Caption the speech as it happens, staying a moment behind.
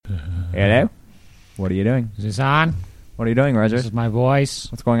Hello? What are you doing? Is this on? What are you doing, Roger? This is my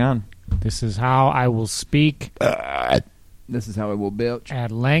voice. What's going on? This is how I will speak This is how I will bilch.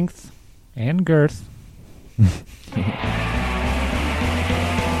 at length and girth.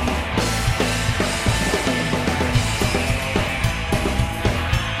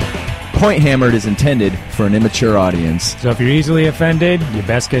 Point Hammered is intended for an immature audience. So if you're easily offended, you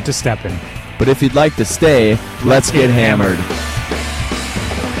best get to stepping. But if you'd like to stay, let's get hammered.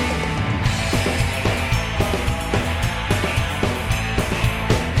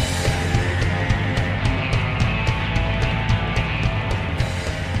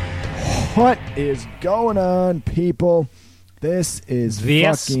 What is going on, people? This is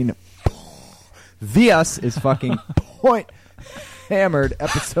This is fucking Point Hammered,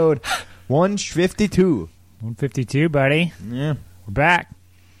 episode 152. 152, buddy. Yeah, We're back.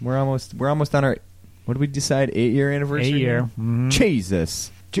 we're almost on our, what did we decide, 8-year anniversary? 8 year. now? Jesus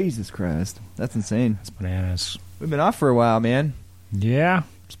Christ, that's insane. It's bananas. We've been off for a while, man. Yeah,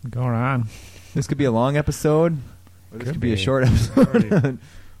 what's been going on? This could be a long episode, or this Could could be a be. short episode.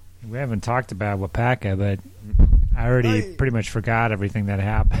 We haven't talked about Wapaka, but I already pretty much forgot everything that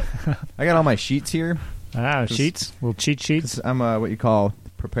happened. I got all my sheets here. Oh, sheets? Little cheat sheets? 'Cause I'm what you call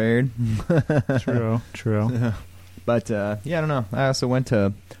prepared. True. But yeah, I don't know. I also went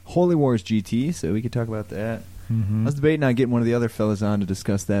to Holy Wars GT, so we could talk about that. I Mm-hmm. was debating on getting one of the other fellas on to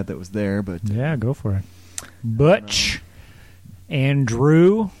discuss that was there, but Yeah, go for it. Butch,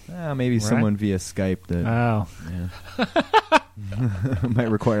 Andrew. maybe Right. someone via Skype that Oh, might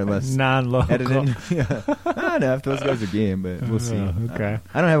require less non-local. editing. Yeah, I don't know if those guys are game, but we'll see. Oh, okay.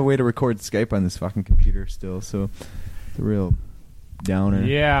 I don't have a way to record Skype on this fucking computer still, so it's a real downer.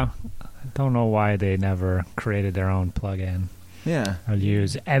 Yeah, I don't know why they never created their own plugin. Yeah, I'll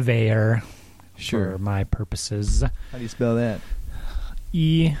use Evair sure. for my purposes. How do you spell that?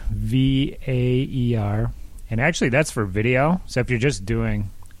 Evaer. And actually, that's for video. So if you're just doing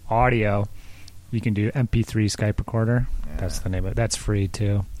audio, you can do MP3 Skype recorder. That's the name of it. That's free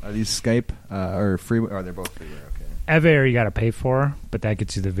too. Are these Skype or free? Or they're both freeware? Okay. Evair you got to pay for, but that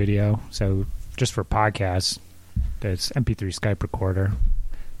gets you the video. So just for podcasts, there's MP3 Skype recorder.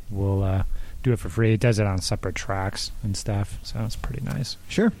 We'll do it for free. It does it on separate tracks and stuff, so it's pretty nice.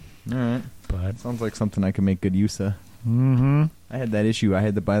 Sure. All right. But Sounds like something I can make good use of. mm-hmm. I had that issue. I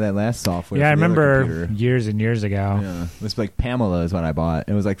had to buy that last software. Yeah, I for the other remember computer. years and years ago. Yeah. It was like Pamela is what I bought.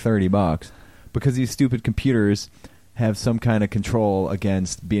 It was like $30 because these stupid computers have some kind of control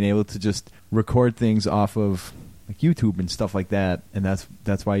against being able to just record things off of like YouTube and stuff like that, and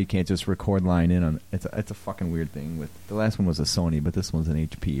that's why you can't just record line in on. It's a fucking weird thing. With the last one was a Sony, but this one's an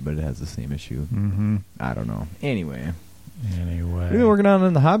HP, but it has the same issue. Mm-hmm. I don't know. Anyway, Anyway. we've been working on it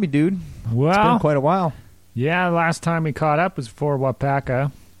in the hobby, dude. It's been Well, quite a while. yeah, last time we caught up was for Wapaka.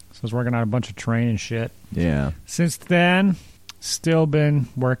 So I was working on a bunch of train and shit. Yeah. Since then, still been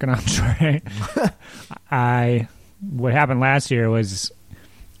working on train. What happened last year was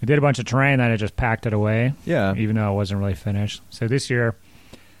I did a bunch of train, then I just packed it away, Yeah. even though it wasn't really finished. So this year,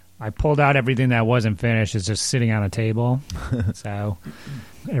 I pulled out everything that wasn't finished. It's just sitting on a table. So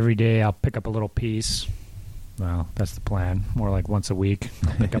every day I'll pick up a little piece. Well, that's the plan. More like once a week,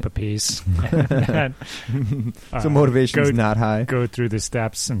 I'll pick up a piece. And then, So motivation's go- not high. go through the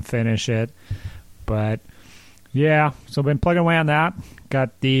steps and finish it. But yeah, so I've been plugging away on that.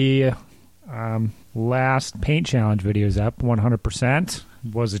 Got the last paint challenge videos up. 100%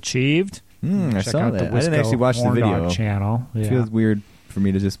 was achieved. I Check saw out that. the I didn't Wisco actually watch the Horn Dog video. channel. It Yeah. feels weird for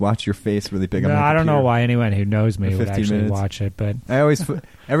me to just watch your face really big on No, my I don't know computer. why anyone who knows me For would 15 actually minutes. watch it, but I always,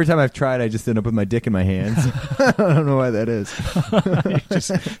 every time I've tried, I just end up with my dick in my hands. I don't know why that is. you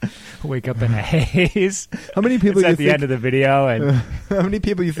just wake up in a haze. How many people It's you at the think? end of the video, and How many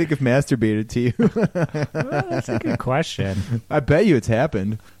people you think have masturbated to you? well, that's a good question. I bet you it's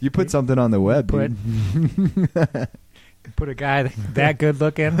happened. You put something on the web. Put dude. put a guy that good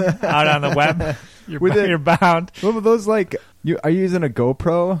looking out on the web. With it- You're bound What were those like? Are you using a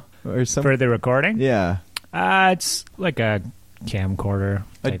GoPro or something? for the recording. Yeah. It's like a camcorder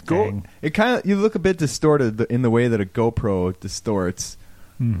type thing. It kind of, you look a bit distorted in the way that a GoPro distorts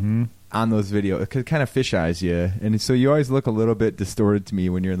Mm-hmm. on those videos. It kind of fisheyes you, and so you always look a little bit distorted to me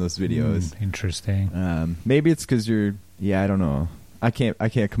when you're in those videos. Interesting. Maybe it's because you're. Yeah, I don't know. I can't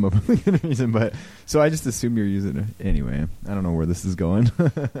come up with a good reason, but so I just assume you're using it anyway. I don't know where this is going.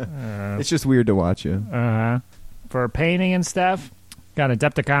 It's just weird to watch you. For painting and stuff, got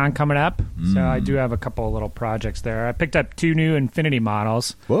Adepticon coming up, so Mm. I do have a couple of little projects there. I picked up 2 new Infinity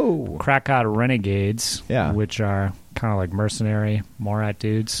models, Whoa. Krakow Renegades, Yeah. which are kind of like mercenary Morat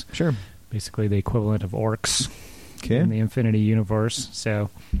dudes, Sure. basically the equivalent of orcs Okay. in the Infinity universe. So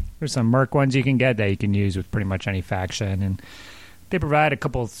There's some Merc ones you can get that you can use with pretty much any faction, and they provide a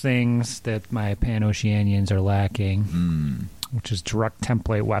couple of things that my Pan-Oceanians are lacking, which is direct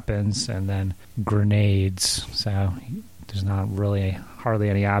template weapons and then grenades. So there's not really hardly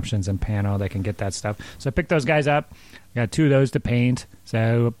any options in Pano that can get that stuff. So I picked those guys up. Got 2 of those to paint.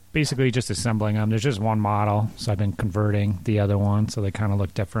 So basically just assembling them. There's just one model, so I've been converting the other one, so they kind of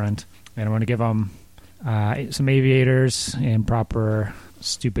look different. And I'm going to give them some aviators and proper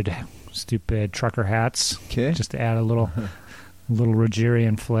stupid trucker hats, just to add a little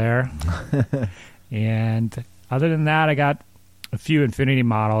Rogerian flair. And other than that, I got a few Infinity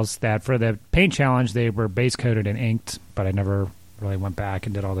models that for the paint challenge they were base coated and inked, but I never really went back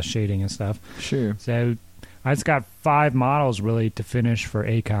and did all the shading and stuff. Sure. So I just got 5 models really to finish for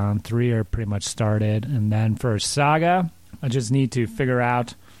Akon. 3 are pretty much started, and then for Saga, I just need to figure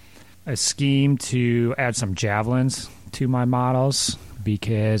out a scheme to add some javelins to my models,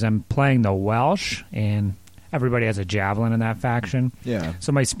 because I'm playing the Welsh, and everybody has a javelin in that faction. Yeah.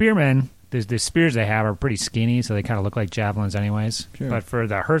 So my spearmen, the spears they have are pretty skinny, so they kind of look like javelins anyways. Sure. But for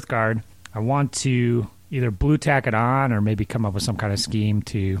the Hearthguard, I want to either blue tack it on or maybe come up with some kind of scheme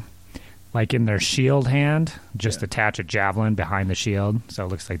to, like in their shield hand, just attach a javelin behind the shield, so it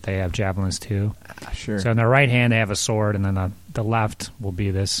looks like they have javelins too. Sure. So in their right hand, they have a sword, and then the left will be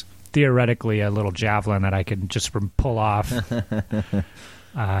this, theoretically, a little javelin that I can just pull off. So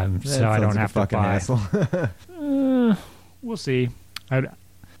I don't have to buy. Hassle. We'll see.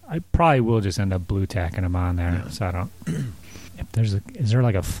 I probably will just end up blue tacking them on there, so I don't. Is there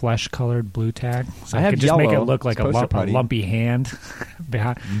like a flesh colored blue tack? So I have could just yellow. make it look like a putty. lumpy hand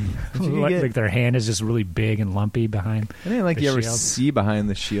behind. Like their hand is just really big and lumpy behind. I didn't like the you ever shield. see behind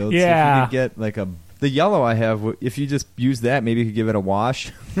the shield. Yeah. So if you could get like the yellow I have, if you just use that, maybe you could give it a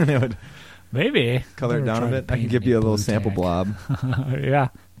wash. And it would Maybe color it I've never down a tried bit. I can painting give you a blue little sample tack. blob. Yeah.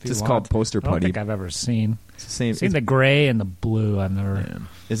 It's just called poster I don't putty. think I've ever seen. It's the same. Seen the gray and the blue. I've never. Yeah.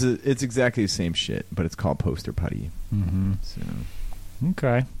 It's exactly the same shit, but it's called poster putty. Mm-hmm. So.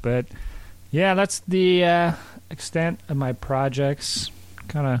 Okay, but yeah, that's the extent of my projects.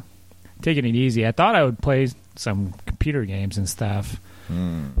 Kind of taking it easy. I thought I would play some computer games and stuff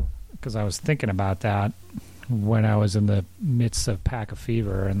because I was thinking about that when I was in the midst of Pack of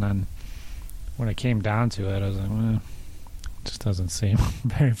Fever, and then when it came down to it, I was like, well, it just doesn't seem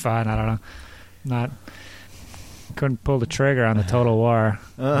very fun. I don't know. Couldn't pull the trigger on the Total War.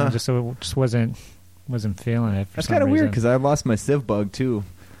 Just wasn't feeling it. That's kind of weird because I lost my Civ bug too.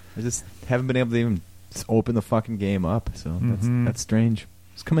 I just haven't been able to even just open the fucking game up. So that's strange.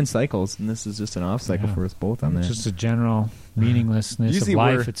 It's come in cycles, and this is just an off cycle for us both on that. Just a general meaninglessness Usually of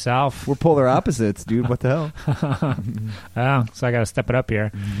life itself. We're polar opposites, dude. What the hell? Oh, so I got to step it up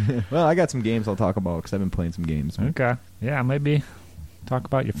here. Well, I got some games I'll talk about because I've been playing some games. Okay. Yeah, maybe talk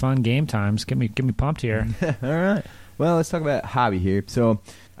about your fun game times. Get me pumped here. All right. Well, let's talk about hobby here. So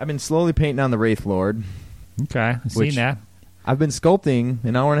I've been slowly painting on the Wraith Lord. Okay, I've seen that. I've been sculpting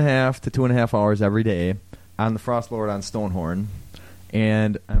an hour and a half to 2.5 hours every day on the Frost Lord on Stonehorn,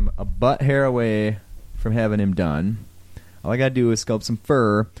 and I'm a butt hair away from having him done. All I got to do is sculpt some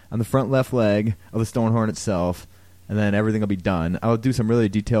fur on the front left leg of the Stonehorn itself, and then everything will be done. I'll do some really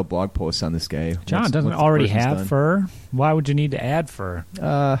detailed blog posts on this guy. John doesn't already have fur. Why would you need to add fur?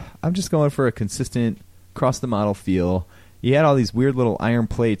 I'm just going for a consistent cross-the-model feel. He had all these weird little iron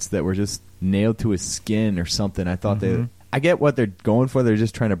plates that were just nailed to his skin or something. I thought I get what they're going for. They're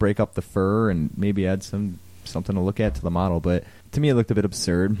just trying to break up the fur and maybe add something to look at to the model. But to me, it looked a bit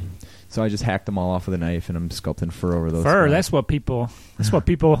absurd. So I just hacked them all off with a knife, and I'm sculpting fur over those. Fur. Spots. That's what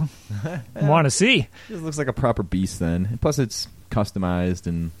people want to see. It looks like a proper beast then. And plus, it's customized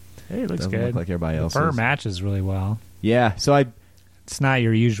and it looks doesn't good. look like everybody else's. Fur matches really well. Yeah. So it's not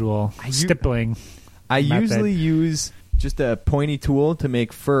your usual stippling. I method. usually use just a pointy tool to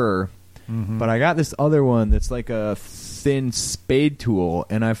make fur, but I got this other one that's like a thin spade tool,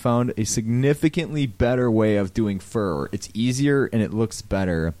 and I found a significantly better way of doing fur. It's easier and it looks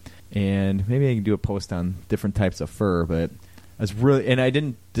better, and maybe I can do a post on different types of fur, but I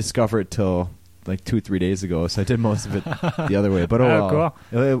didn't discover it till like 2-3 days ago, so I did most of it the other way. But cool.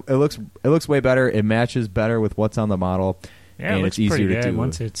 It looks way better. It matches better with what's on the model. Yeah, and it looks it's easier pretty good. to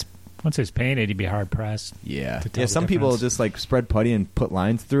do. Once it's painted, you'd be hard pressed. Yeah. Yeah, Some people just like spread putty and put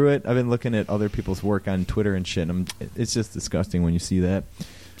lines through it. I've been looking at other people's work on Twitter and shit, and it's just disgusting when you see that.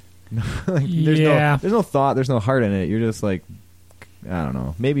 There's no thought, there's no heart in it. You're just like, I don't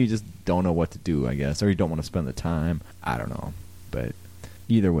know. Maybe you just don't know what to do, I guess, or you don't want to spend the time. I don't know. But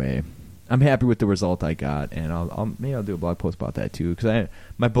either way, I'm happy with the result I got, and maybe I'll do a blog post about that too, because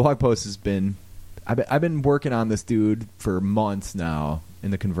my blog post has been, I've been working on this dude for months now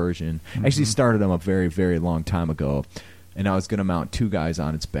in the conversion. I actually started him a very, very long time ago, and I was going to mount 2 guys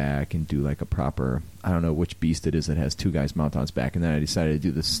on its back and do like a proper, I don't know which beast it is that has 2 guys mount on its back, and then I decided to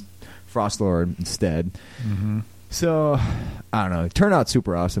do this Frostlord instead. So, I don't know. It turned out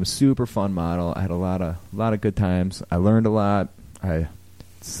super awesome, super fun model. I had a lot of good times. I learned a lot.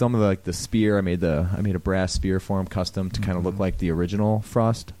 Some of the spear, I made a brass spear for him custom to kind of look like the original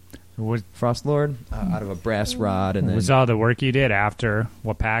Frostlord out of a brass rod. And then was all the work you did after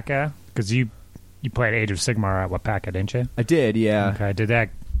Wapaka? Because you played Age of Sigmar at Wapaka, didn't you? I did, yeah. Okay, did that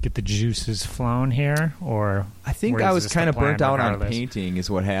get the juices flown here, or I think I was kind of burnt out on painting is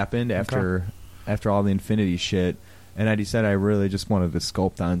what happened after all the Infinity shit, and I decided I really just wanted to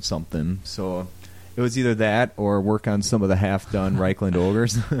sculpt on something. So it was either that or work on some of the half-done Reichland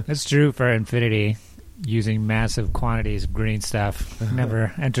Ogres. That's true for Infinity. Using massive quantities of green stuff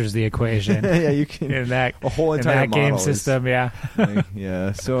never enters the equation. Yeah, you can in that a whole entire in that game system. Yeah,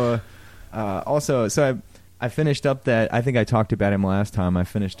 yeah. So I finished up that. I think I talked about him last time. I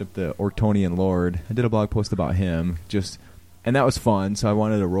finished up the Ortonian Lord. I did a blog post about him, and that was fun. So I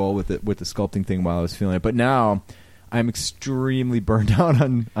wanted to roll with the sculpting thing while I was feeling it. But now I'm extremely burned out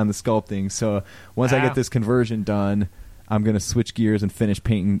on the sculpting. So once I get this conversion done, I'm going to switch gears and finish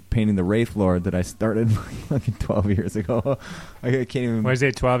painting the Wraith Lord that I started like 12 years ago. I can't even... Was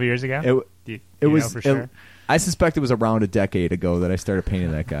it 12 years ago? It was for sure. I suspect it was around a decade ago that I started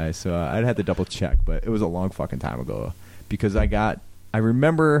painting that guy, so I'd have to double check, but it was a long fucking time ago because I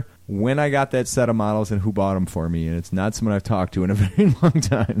remember when I got that set of models and who bought them for me, and it's not someone I've talked to in a very long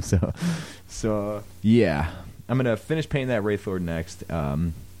time. So yeah, I'm going to finish painting that Wraith Lord next,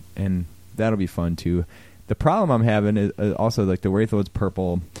 and that'll be fun too. The problem I'm having is also like the Wraith Lord's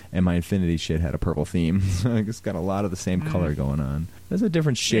purple, and my Infinity shit had a purple theme. So it's got a lot of the same color going on. There's a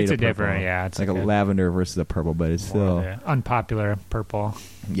different shade of purple. Different, yeah. It's like a lavender versus a purple, but it's still unpopular purple.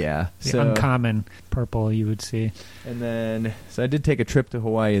 Yeah, the uncommon purple you would see. And then, so I did take a trip to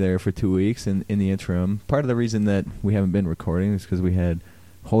Hawaii there for 2 weeks in the interim. Part of the reason that we haven't been recording is because we had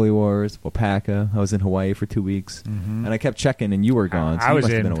Holy Wars, Wapaka. I was in Hawaii for 2 weeks, and I kept checking, and you were gone. So you must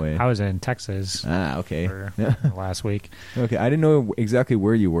have been away. I was in Texas. Okay. For last week. Okay, I didn't know exactly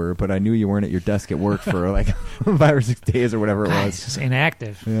where you were, but I knew you weren't at your desk at work for like 5 or 6 days or whatever it was. Just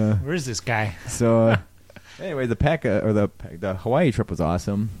inactive. Yeah. Where's this guy? So, anyway, the Hawaii trip was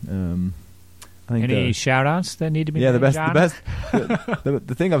awesome. I think any shout-outs that need to be made, the best. John?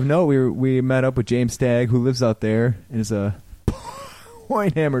 The thing of note, we met up with James Stagg, who lives out there and is a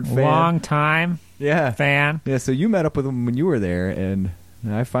Point Hammered fan. Long time fan. Yeah, so you met up with him when you were there, and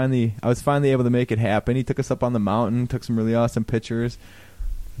I was finally able to make it happen. He took us up on the mountain, took some really awesome pictures.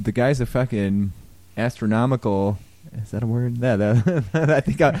 The guy's a fucking astronomical... Is that a word? Yeah, I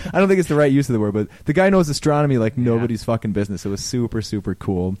don't think it's the right use of the word, but the guy knows astronomy like nobody's fucking business. It was super, super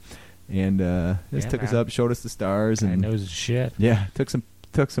cool. And took us up, showed us the stars. Guy and knows his shit. Yeah, took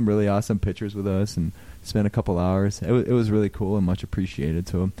some really awesome pictures with us and spent a couple hours. It was really cool and much appreciated.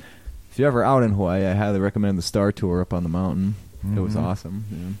 So if you're ever out in Hawaii, I highly recommend the Star Tour up on the mountain. It was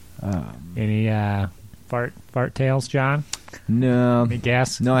awesome. Yeah. Any fart tales, John? No. Any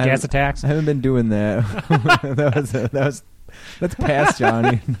gas attacks? I haven't been doing that. That's past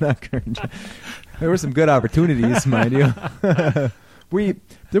Johnny, not current. There were some good opportunities, mind you.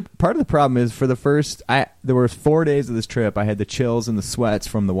 Part of the problem is there were 4 days of this trip. I had the chills and the sweats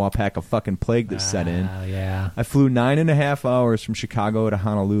from the Wapaka fucking plague that set in. Yeah. I flew 9.5 hours from Chicago to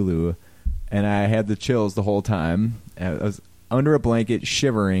Honolulu, and I had the chills the whole time. I was under a blanket,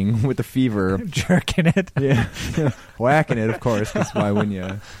 shivering with the fever, jerking it. Yeah, whacking it, of course. Because why wouldn't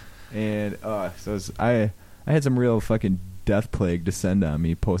you? And I had some real fucking death plague descend on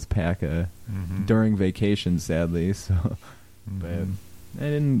me post Paka during vacation, sadly. So. But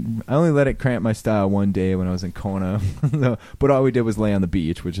I only let it cramp my style one day when I was in Kona. But all we did was lay on the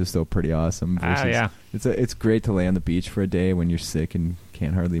beach, which is still pretty awesome. Yeah. It's great to lay on the beach for a day when you're sick and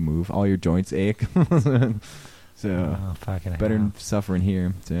can't hardly move. All your joints ache. So better than suffering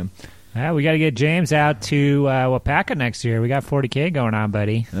here. So. We got to get James out to Wapaka next year. We got 40K going on,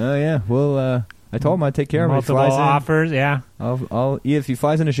 buddy. Oh yeah. Well, I told him I'd take care of him. Multiple offers, yeah. If he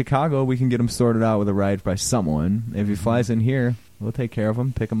flies into Chicago, we can get him sorted out with a ride by someone. If he flies in here, we'll take care of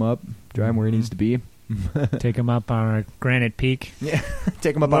him, pick him up, drive him where he needs to be. Take him up on a Granite Peak. Yeah,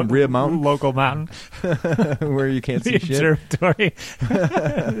 take him up on Rib Mountain. Local mountain. Where you can't see shit. Observatory.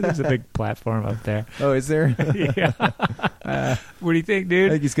 There's a big platform up there. Oh, is there? Yeah. What do you think, dude?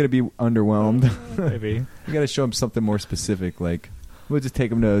 I think he's going to be underwhelmed. Maybe. You got to show him something more specific, like We'll just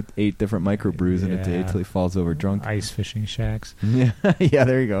take him to 8 different microbrews in a day Yeah. till he falls over drunk. Ice fishing shacks. Yeah, yeah,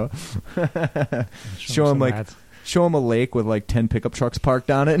 there you go. Show him some like ads. show him a lake with like 10 pickup trucks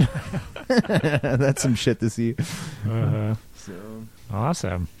parked on it. That's some shit to see. So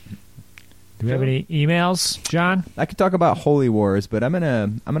Awesome. Do we have any emails, John? I could talk about Holy Wars, but I'm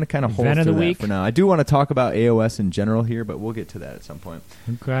gonna kind of hold Event of to the that week? for now. I do want to talk about AOS in general here, but we'll get to that at some point.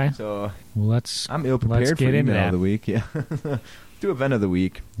 Okay. So Well, let's I'm ill prepared for get into email that. of the week. Yeah, do event of the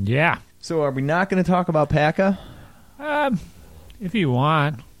week. Yeah. So are we not going to talk about PACA? If you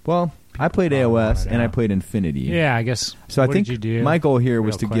want. Well, I played Oh, AOS right and I now. played Infinity. Yeah, I guess. So I what think did you do? my goal here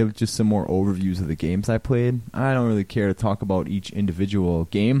was Real to quick. give just some more overviews of the games I played. I don't really care to talk about each individual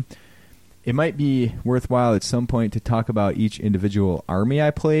game. It might be worthwhile at some point to talk about each individual army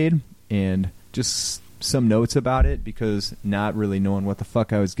I played and just some notes about it, because not really knowing what the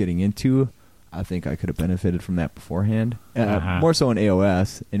fuck I was getting into, I think I could have benefited from that beforehand. More so in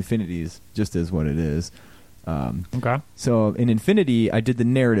AOS. Infinity's just is what it is. Okay. So in Infinity, I did the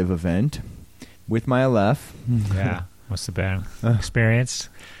narrative event with my LF. Yeah. Must have been experience.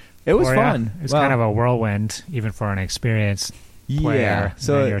 It was for ya. fun. It's Well, kind of a whirlwind, even for an experienced player. yeah.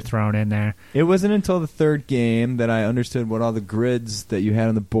 So So you're thrown in there. it wasn't until the third game that I understood what all the grids that you had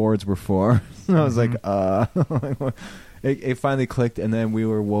on the boards were for. I was like, it finally clicked, and then we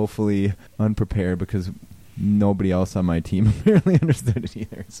were woefully unprepared because nobody else on my team apparently understood it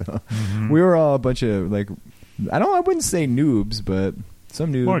either. So Mhm. we were all a bunch of like, I wouldn't say noobs, but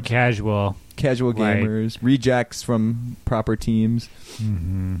some noobs, More casual. casual like- gamers, rejects from proper teams.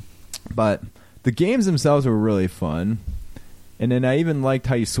 Mm-hmm. But the games themselves were really fun. And then I even liked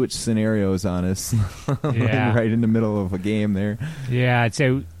how you switched scenarios on us. Yeah. Right in the middle of a game there. Yeah, I'd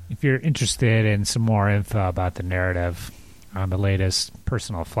say if you're interested in some more info about the narrative on the latest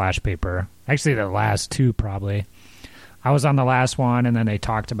personal flash paper, actually the last two probably. I was on the last one, and then they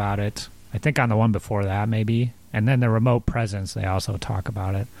talked about it. I think on the one before that, maybe. And then the remote presence, they also talk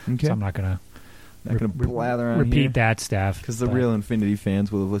about it. Okay. So I'm not going Not going to blather on repeat that stuff. because the real Infinity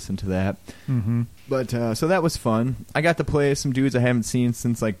fans will have listened to that. Mm-hmm. But so that was fun. I got to play some dudes I haven't seen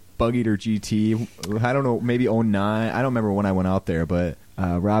since like Bug Eater GT. I don't know, maybe '09. I don't remember when I went out there, but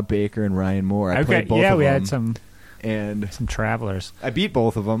Rob Baker and Ryan Moore. I played both yeah, of we them. had some travelers. I beat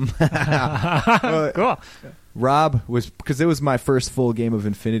both of them. Cool. Rob was, because it was my first full game of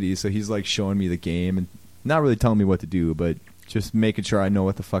Infinity, so he's like showing me the game and not really telling me what to do, but just making sure I know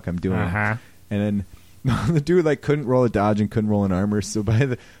what the fuck I'm doing. Uh-huh. And then the dude like couldn't roll a dodge and couldn't roll an armor, so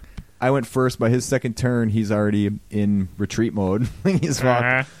I went first. By his second turn, he's already in retreat mode. He's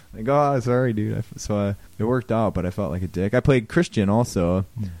Uh-huh. like, oh, sorry, dude. So it worked out, but I felt like a dick. I played Christian also,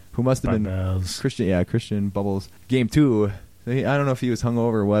 who must have been Bubbles. Christian. Yeah, Christian Bubbles. Game 2. I don't know if he was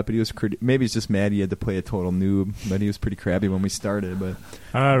hungover or what, but he was maybe he's just mad he had to play a total noob. But he was pretty crabby when we started. But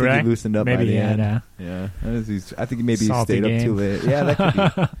Oh, I think right. he loosened up by Maybe the he had end. a Yeah, I think maybe he salty stayed up game. too late. Yeah, that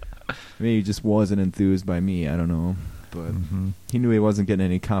could be. Maybe he just wasn't enthused by me. I don't know, but Mhm. he knew he wasn't getting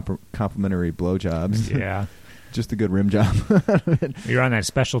any complimentary blowjobs. Yeah. Just a good rim job. You're on that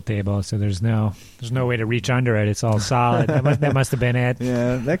special table, so there's no way to reach under it. It's all solid. That must have been it.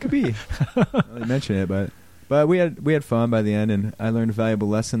 Yeah, that could be. I mention it, but we had fun by the end, and I learned a valuable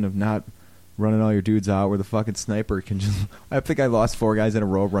lesson of not running all your dudes out where the fucking sniper can just. I think I lost 4 guys in a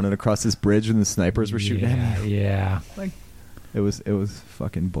row running across this bridge when the snipers were shooting at me. Yeah. It was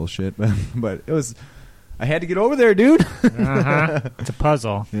fucking bullshit, but it was. I had to get over there, dude. Uh-huh. It's a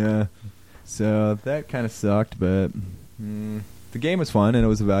puzzle. Yeah. So that kind of sucked, but the game was fun and it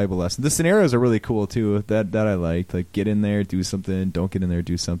was a valuable lesson. The scenarios are really cool too. That I liked. Like, get in there, do something. Don't get in there,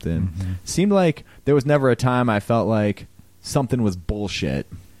 do something. Mhm. Seemed like there was never a time I felt like something was bullshit,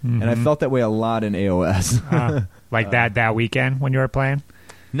 and I Mhm. felt that way a lot in AOS. Like that weekend when you were playing?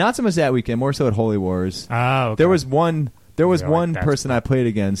 Not so much that weekend, more so at Holy Wars. Oh, okay. There was one Yeah, like one that's person I played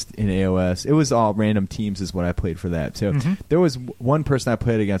against in AOS. It was all random teams is what I played for that. So Mhm. there was one person I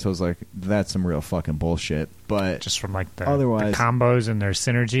played against. I was like, that's some real fucking bullshit. But just from like the Otherwise- combos and their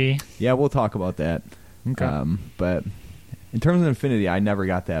synergy. yeah, we'll talk about that. Okay. But in terms of Infinity, I never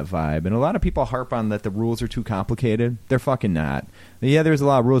got that vibe. And a lot of people harp on that the rules are too complicated. They're fucking not. Yeah, there's a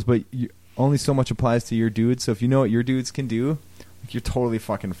lot of rules, but only so much applies to your dudes. So if you know what your dudes can do, you're totally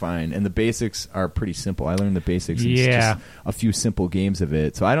fucking fine. And the basics are pretty simple. I learned the basics in Yeah. just a few simple games of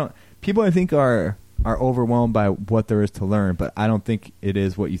it. So people I think are overwhelmed by what there is to learn, but I don't think it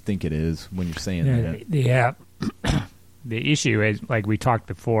is what you think it is when you're saying that. Yeah. The issue is, like we talked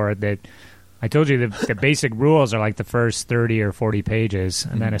before, that I told you the basic rules are like the first 30 or 40 pages,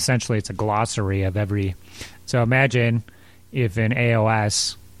 and then Mhm. essentially it's a glossary of every. So imagine if in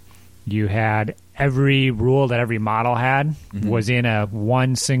AOS you had every rule that every model had was in a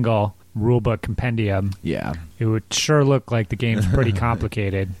one single rulebook compendium. Yeah. It would sure look like the game's pretty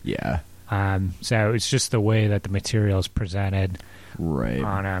complicated. Yeah. So it's just the way that the material is presented. Right.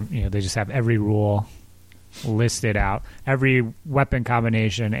 On they just have every rule listed out, every weapon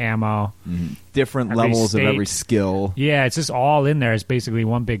combination, ammo, different every levels state. of every skill. Yeah, it's just all in there. It's basically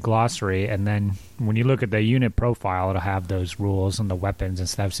one big glossary, and then when you look at the unit profile, it'll have those rules and the weapons and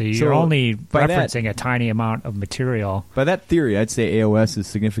stuff. So you're only referencing a tiny amount of material. By that theory, I'd say AOS is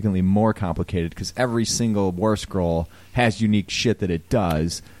significantly more complicated because every single war scroll has unique shit that it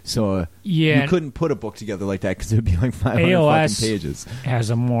does. So you couldn't put a book together like that because it would be like 500 AOS fucking pages. Has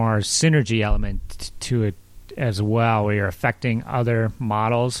a more synergy element to it as well, where you're affecting other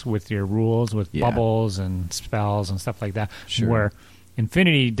models with your rules, with bubbles and spells and stuff like that. Sure. Where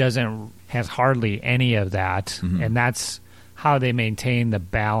Infinity has hardly any of that, and that's how they maintain the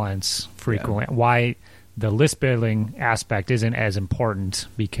balance frequently. Yeah. Why the list building aspect isn't as important,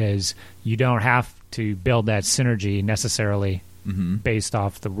 because you don't have to build that synergy necessarily based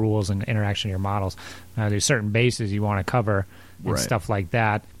off the rules and interaction of your models. There's certain bases you want to cover and stuff like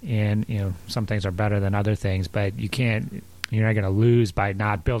that, and some things are better than other things, but you're not going to lose by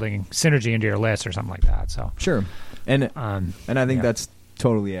not building synergy into your list or something like that. So sure, and I think that's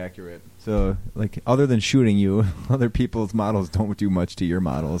totally accurate. So, like, other than shooting you, other people's models don't do much to your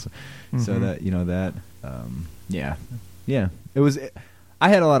models. So that it was. I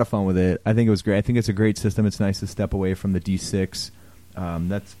had a lot of fun with it. I think it was great. I think it's a great system. It's nice to step away from the D6. I'm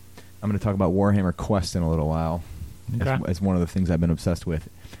going to talk about Warhammer Quest in a little while. Okay. As one of the things I've been obsessed with.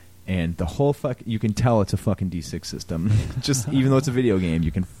 And the whole you can tell it's a fucking D6 system. Just even though it's a video game,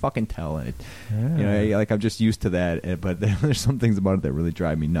 you can fucking tell it. Like, I'm just used to that, but there's some things about it that really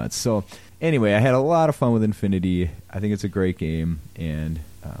drive me nuts. So anyway, I had a lot of fun with Infinity. I think it's a great game, and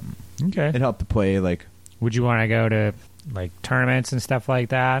it helped to play. Like, would you want to go to like tournaments and stuff like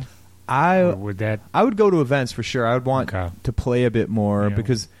that? I would go to events for sure. I would want to play a bit more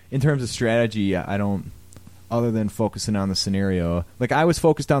because in terms of strategy, I don't. Other than focusing on the scenario. Like, I was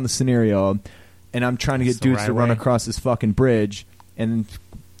focused on the scenario, and I'm trying to get dudes to run across this fucking bridge, and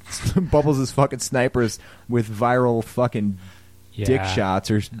Bubbles is fucking snipers with viral fucking dick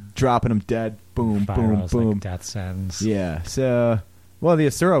shots or dropping them dead. Boom, boom, boom. Like death sentence. Yeah. So, well, the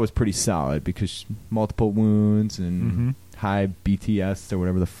Asura was pretty solid because multiple wounds and high BTS or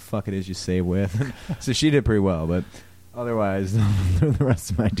whatever the fuck it is you say with. So she did pretty well, but otherwise, the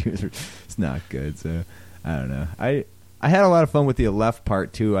rest of my dudes it's not good, so... I don't know. I had a lot of fun with the Aleph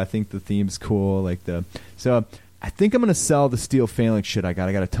part too. I think the theme's cool. So I think I'm gonna sell the Steel Phalanx shit I got.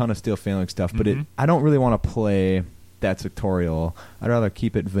 I got a ton of Steel Phalanx stuff, but I don't really want to play that tutorial. I'd rather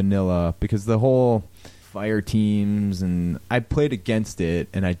keep it vanilla because the whole fire teams, and I played against it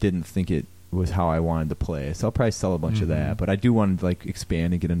and I didn't think it was how I wanted to play. So I'll probably sell a bunch of that, but I do want to like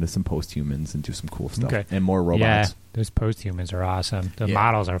expand and get into some post-humans and do some cool stuff and more robots. Yeah, those post-humans are awesome. The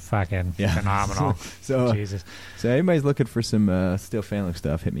models are fucking phenomenal. so Jesus. So anybody's looking for some Steel Phalanx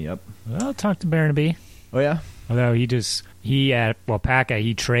stuff, hit me up. Well, talk to Barnaby. Oh yeah. Although he at Wapaka,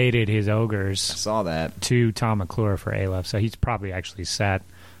 he traded his ogres. I saw that to Tom McClure for Aleph, so he's probably actually set.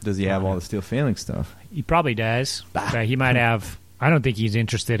 Does he have all the Steel Phalanx stuff? He probably does. But he might have. I don't think he's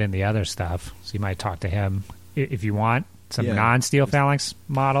interested in the other stuff, so you might talk to him if you want some non-Steel Phalanx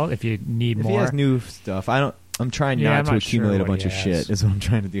model. If you need more, if he has new stuff, I'm trying not to accumulate a bunch of shit. Is what I'm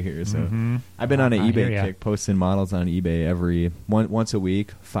trying to do here. So I've been on an eBay kick, posting models on eBay once a week,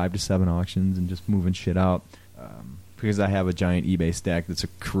 5 to 7 auctions, and just moving shit out. Because I have a giant eBay stack that's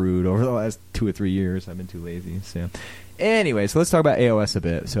accrued over the last 2 or 3 years. I've been too lazy. So anyway, so let's talk about AOS a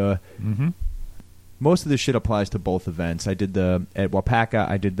bit. So. Most of this shit applies to both events. At Wapaka,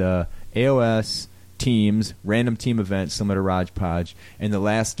 I did the AOS teams, random team event similar to Rajpaj, and the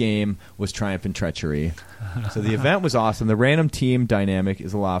last game was Triumph and Treachery. So the event was awesome. The random team dynamic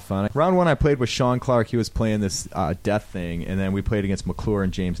is a lot of fun. Round 1 I played with Sean Clark. He was playing this death thing, and then we played against McClure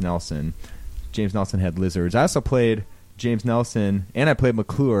and James Nelson. James Nelson had lizards. I also played James Nelson, and I played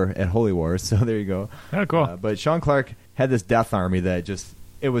McClure at Holy Wars, so there you go. Oh, cool. But Sean Clark had this death army that just...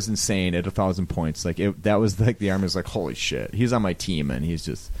 It was insane at 1,000 points. That was like the army was like, holy shit. He's on my team and he's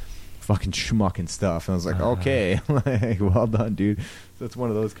just fucking schmucking stuff. And I was like, okay, well done, dude. So it's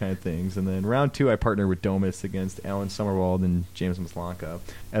one of those kind of things. And then round 2, I partnered with Domus against Alan Summerwald and James Maslanka.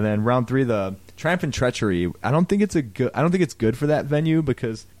 And then round 3, the Triumph and Treachery. I don't think it's good for that venue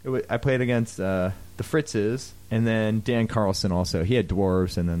because I played against the Fritzes and then Dan Carlson also. He had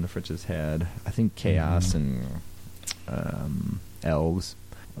dwarves, and then the Fritzes had I think chaos and elves.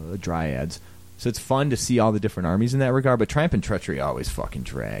 Dryads. So it's fun to see all the different armies in that regard. But Triumph and Treachery always fucking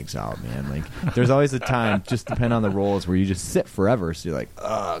drags out, man. Like there's always a time, just depending on the rolls, where you just sit forever. So you're like,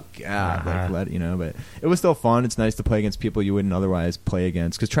 oh god, But it was still fun. It's nice to play against people you wouldn't otherwise play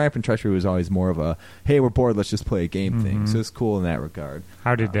against. Because Triumph and Treachery was always more of a, hey, we're bored, let's just play a game thing. So it's cool in that regard.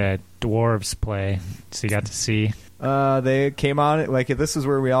 How did the dwarves play? So you got to see. They came on like this is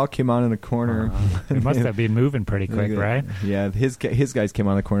where we all came on in a corner. They must have been moving pretty quick, right? Yeah, his guys came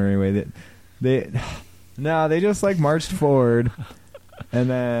on the corner anyway. They just like marched forward, and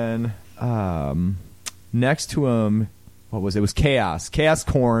then next to him, what was it? It was Chaos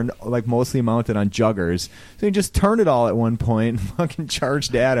Corn, like mostly mounted on juggers. So he just turned it all at one point, and fucking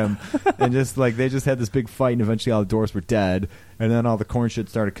charged at him, and just like they just had this big fight, and eventually all the dwarves were dead, and then all the corn shit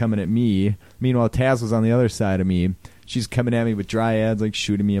started coming at me. Meanwhile, Taz was on the other side of me. She's coming at me with dryads, like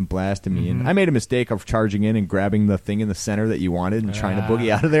shooting me and blasting me. And I made a mistake of charging in and grabbing the thing in the center that you wanted and trying to boogie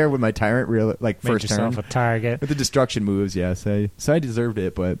out of there with my tyrant, first turn. A target with the destruction moves. Yes, so I deserved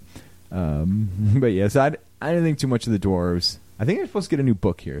it, but yes, I didn't think too much of the dwarves. I think I'm supposed to get a new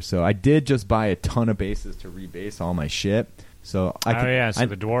book here, so I did just buy a ton of bases to rebase all my shit. So the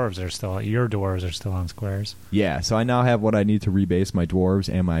dwarves are still your dwarves are still on squares. Yeah, so I now have what I need to rebase my dwarves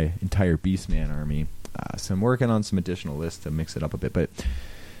and my entire Beastman army. So I'm working on some additional lists to mix it up a bit. But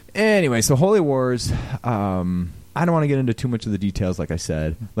anyway, so Holy Wars, I don't want to get into too much of the details, like I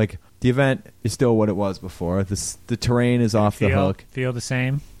said. Like, the event is still what it was before. The terrain is off the hook. Feel the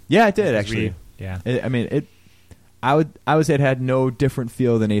same? Yeah, it did, actually. I would say it had no different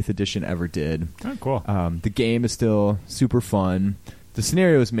feel than 8th edition ever did. Oh, cool. The game is still super fun. The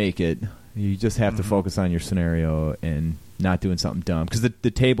scenarios make it. You just have to focus on your scenario and not doing something dumb. Because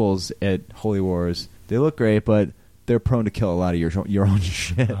the tables at Holy Wars, they look great, but they're prone to kill a lot of your own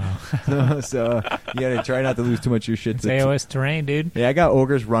shit. So you gotta try not to lose too much of your shit. It's AOS terrain, dude. Yeah, I got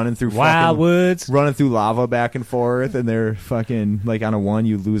ogres running through wildwoods, running through lava back and forth, and they're fucking like on a 1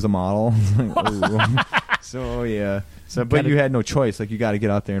 you lose a model. So yeah. So but you had no choice. Like you got to get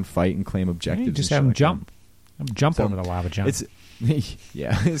out there and fight and claim objectives. You just have them jump over the lava jump.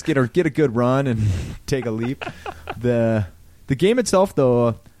 Just get a good run and take a leap. The game itself,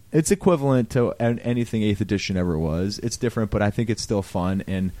 though, it's equivalent to anything 8th edition ever was. It's different, but I think it's still fun.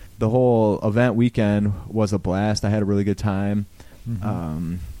 And the whole event weekend was a blast. I had a really good time.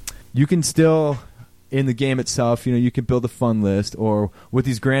 You can still, in the game itself, you can build a fun list, or with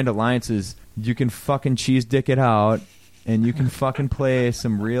these grand alliances, you can fucking cheese dick it out, and you can fucking play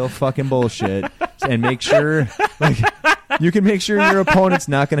some real fucking bullshit and make sure, like, you can make sure your opponent's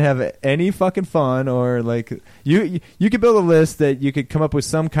not going to have any fucking fun, or like you could build a list that you could come up with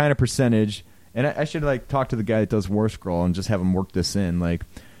some kind of percentage. And I should like talk to the guy that does War Scroll and just have him work this in. Like,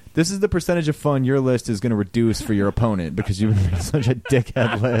 this is the percentage of fun your list is going to reduce for your opponent because you've made such a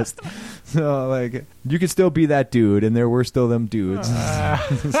dickhead list. So like you could still be that dude, and there were still them dudes.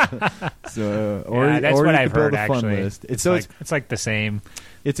 That's what I've heard. Actually, it's like the same.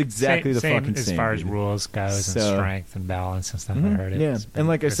 It's exactly the fucking same as far as rules goes, and strength and balance and stuff. I heard it. Yeah, and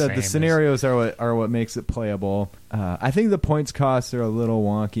like I said, the scenarios are what makes it playable. I think the points costs are a little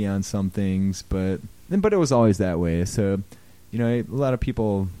wonky on some things, but it was always that way. So, a lot of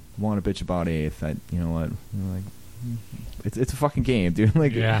people want to bitch about 8th. You know what? Like, it's a fucking game, dude.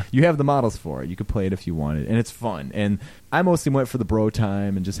 Like, you have the models for it. You could play it if you wanted, and it's fun. And I mostly went for the bro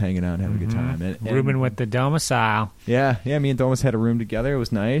time and just hanging out and having a good time. And rooming with the domicile. Yeah. Me and Domus had a room together. It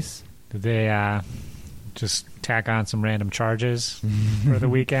was nice. Did they just tack on some random charges for the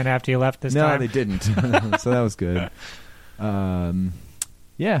weekend after you left this time? No, they didn't. So that was good.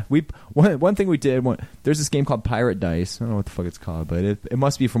 Yeah, one thing we did. There's this game called Pirate Dice. I don't know what the fuck it's called, but it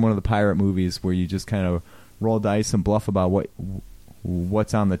must be from one of the pirate movies where you just kind of roll dice and bluff about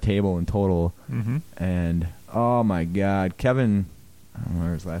what's on the table in total. And oh my god, Kevin, I don't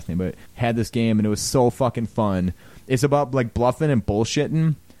know his last name, but had this game and it was so fucking fun. It's about like bluffing and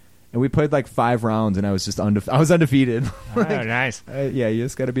bullshitting. And we played like 5 rounds, and I was just undefeated. Like, oh, nice. Yeah, you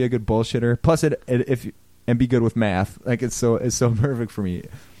just got to be a good bullshitter. Plus, and be good with math. Like it's so perfect for me.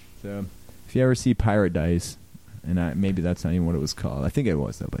 So if you ever see Pirate Dice, and maybe that's not even what it was called. I think it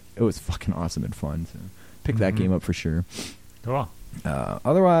was though, but it was fucking awesome and fun. So pick that game up for sure. Cool.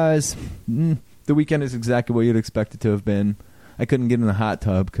 Otherwise, the weekend is exactly what you'd expect it to have been. I couldn't get in the hot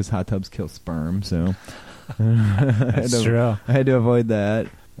tub because hot tubs kill sperm, so that's true. I had to avoid that.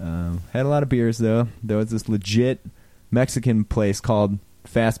 Had a lot of beers though. There was this legit Mexican place called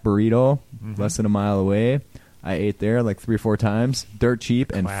Fast Burrito, less than a mile away. I ate there like 3 or 4 times. Dirt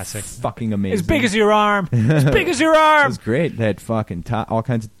cheap and fucking amazing. As big as your arm. As big as your arm. It was great. They had fucking all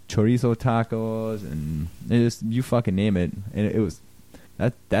kinds of chorizo tacos and you fucking name it. And it was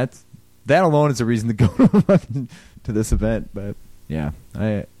that's that alone is a reason to go to this event. But yeah,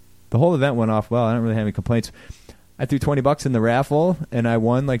 the whole event went off well. I don't really have any complaints. I threw $20 in the raffle, and I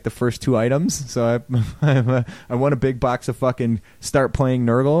won like the first 2 items. So I won a big box of fucking Start Playing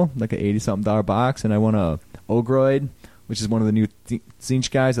Nurgle, like an $80-something box, and I won a Ogroid, which is one of the new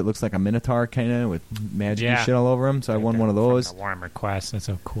Tzeentch guys that looks like a Minotaur kind of with magic and shit all over him. So I won one of those. From the Warhammer Quest. That's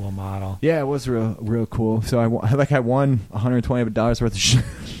a cool model. Yeah, it was real cool. So I won $120 worth of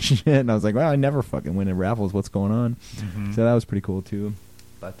shit, and I was like, wow, I never fucking win in raffles. What's going on? Mm-hmm. So that was pretty cool too.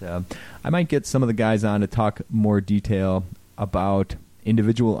 But I might get some of the guys on to talk more detail about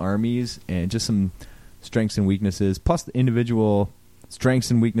individual armies and just some strengths and weaknesses, plus the individual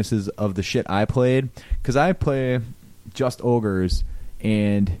strengths and weaknesses of the shit I played. Because I play just ogres,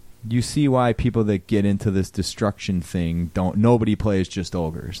 and you see why people that get into this destruction thing nobody plays just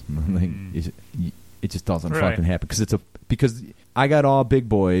ogres. Like, it just doesn't fucking happen because I got all big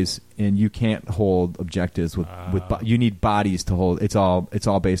boys, and you can't hold objectives with you need bodies to hold. It's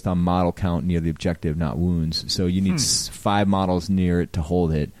all based on model count near the objective, not wounds. So you need 5 models near it to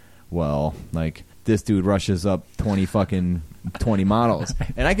hold it. Well, like this dude rushes up 20 models,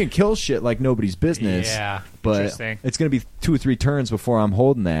 and I can kill shit like nobody's business. Yeah, but it's going to be 2 or 3 turns before I'm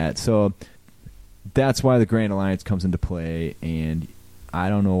holding that. So that's why the Grand Alliance comes into play. And I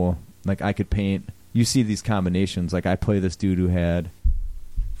don't know, like I could paint. You see these combinations. Like I play this dude who had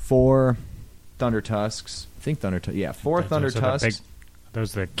 4 Thunder Tusks. I think Thunder Tusks. Yeah, 4 Thunder Tusks.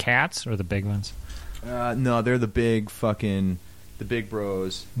 Those the cats or the big ones? No, they're the big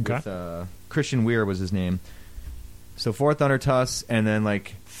bros. Okay. With, Christian Weir was his name. So 4 Thunder Tusks, and then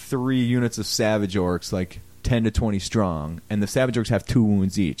like 3 units of Savage Orcs, like 10 to 20 strong, and the Savage Orcs have 2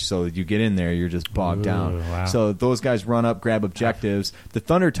 wounds each, so you get in there, you're just bogged down. Wow. So those guys run up, grab objectives. The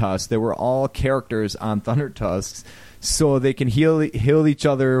Thunder Tusks, they were all characters on Thunder Tusks, so they can heal each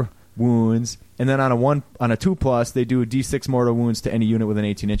other wounds, and then on a 2+, they do D6 mortal wounds to any unit within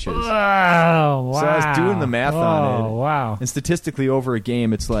 18 inches. Wow! So I was doing the math on it. Wow! And statistically, over a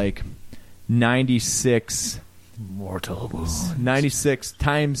game, it's like 96 mortal wounds. 96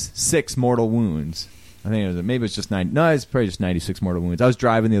 times 6 mortal wounds. I think maybe it's just 9. No, it's probably just 96 mortal wounds. I was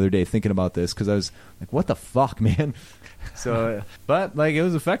driving the other day thinking about this because I was like, "What the fuck, man?" So, but like it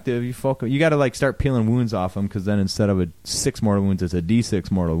was effective. You got to like start peeling wounds off them because then instead of a 6 mortal wounds, it's a D6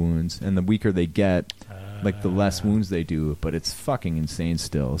 mortal wounds, and the weaker they get, like the less wounds they do. But it's fucking insane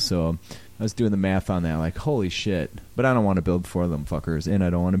still. So I was doing the math on that, like holy shit. But I don't want to build 4 of them fuckers, and I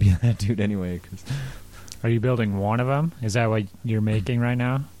don't want to be that dude anyway. Cause are you building one of them? Is that what you're making right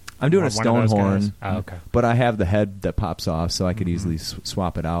now? I'm doing a Stonehorn, okay. But I have the head that pops off, so I could easily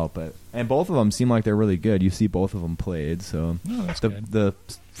swap it out. And both of them seem like they're really good. You see both of them played, so that's good. The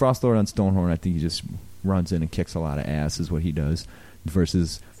Frostlord on Stonehorn, I think he just runs in and kicks a lot of ass, is what he does.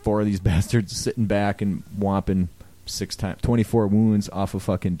 Versus 4 of these bastards sitting back and whopping 24 wounds off a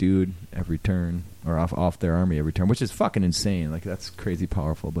fucking dude every turn, or off their army every turn, which is fucking insane. Like that's crazy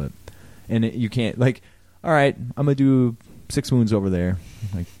powerful, you can't like. All right, I'm gonna do 6 wounds over there.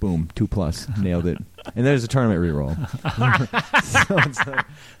 Like, boom, 2+. Nailed it. And there's a tournament reroll. So it's like,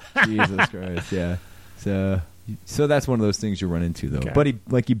 Jesus Christ, yeah. So that's one of those things you run into, though. Okay.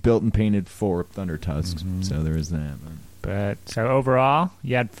 But he built and painted 4 Thunder Tusks, so there is that. But so overall,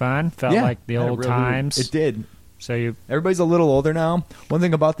 you had fun? Felt like the old times? It did. So everybody's a little older now. One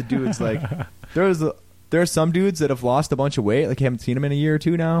thing about the dudes, like, there are some dudes that have lost a bunch of weight, like you haven't seen them in a year or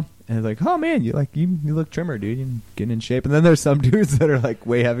 2 now, and it's like, oh man, you look trimmer, dude, you're getting in shape. And then there's some dudes that are like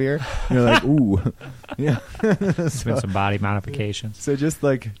way heavier, and you're like, ooh, yeah. It's been some body modifications. So just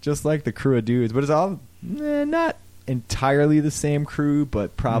like the crew of dudes, but it's all not entirely the same crew,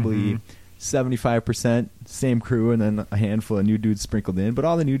 but probably 75% same crew, and then a handful of new dudes sprinkled in. But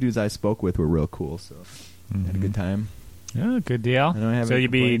all the new dudes I spoke with were real cool, so had a good time. Yeah, good deal. So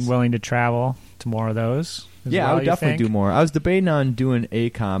you'd be willing to travel to more of those? Yeah, I would definitely do more. I was debating on doing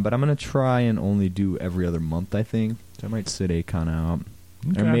ACON, but I'm going to try and only do every other month, I think. So I might sit ACON out.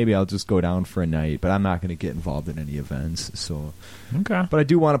 Okay. Or maybe I'll just go down for a night, but I'm not going to get involved in any events. So, okay. But I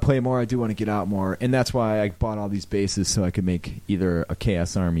do want to play more. I do want to get out more. And that's why I bought all these bases, so I could make either a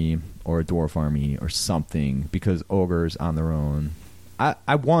Chaos Army or a Dwarf Army or something, because Ogres on their own.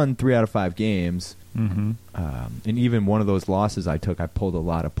 I won 3 out of 5 games. Mm-hmm. And even one of those losses I took, I pulled a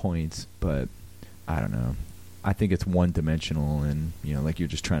lot of points, but I don't know. I think it's one-dimensional, and like you're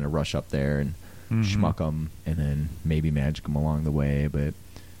just trying to rush up there and schmuck them, and then maybe magic them along the way. But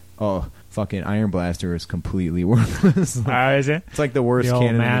fucking Iron Blaster is completely worthless. Is it? It's like the worst the old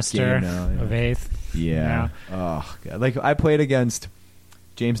cannon master in the game now. of 8th. Yeah. Oh God. Like I played against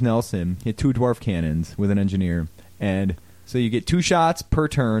James Nelson. He had 2 dwarf cannons with an engineer, and So you get 2 shots per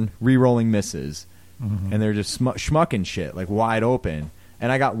turn, re-rolling misses. Mm-hmm. And they're just schmucking shit, like wide open.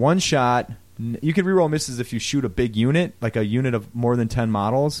 And I got 1 shot. You can re-roll misses if you shoot a big unit, like a unit of more than 10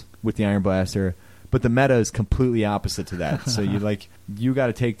 models with the Iron Blaster. But the meta is completely opposite to that. So you got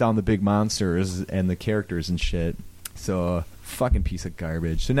to take down the big monsters and the characters and shit. So fucking piece of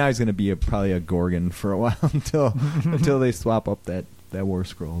garbage. So now he's going to be probably a Gorgon for a while until they swap up that War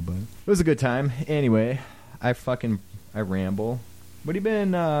Scroll. But it was a good time. Anyway, I ramble. What have you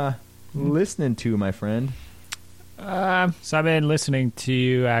been listening to, my friend? So I've been listening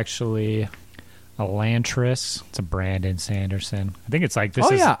to actually Elantris. It's a Brandon Sanderson. I think it's like this.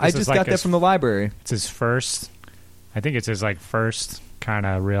 I just got that from the library. It's his first. I think it's his first kind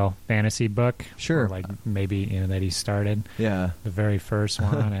of real fantasy book. Sure. Or like maybe that he started. Yeah. The very first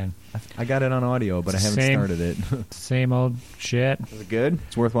one, and I got it on audio, but I haven't started it. Same old shit. Is it good?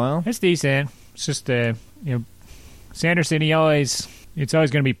 It's worthwhile. It's decent. It's just Sanderson. It's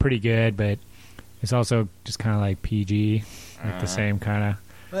always going to be pretty good, but it's also just kind of like PG, like the same kind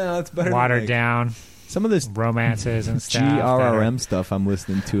Well, it's of better watered than, down some of this romances and stuff. GRRM stuff I'm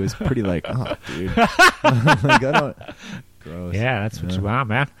listening to is pretty like, oh, dude. Like, I don't. Gross. Yeah, that's what you want,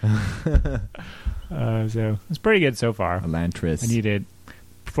 man. So it's pretty good so far. Elantris. I needed.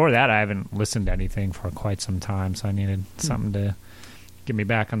 Before that, I haven't listened to anything for quite some time, so I needed something to get me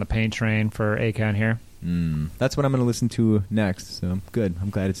back on the pain train for Akon here. That's what I'm going to listen to next. So good. I'm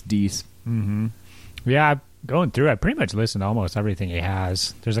glad it's decent. Mm-hmm. Yeah, going through, I pretty much listened to almost everything he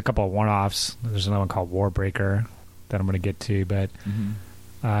has. There's a couple of one-offs. There's another one called Warbreaker that I'm going to get to, but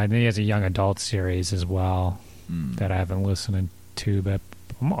and then he has a young adult series as well that I haven't listened to, but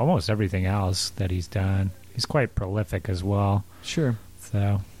almost everything else that he's done. He's quite prolific as well. Sure.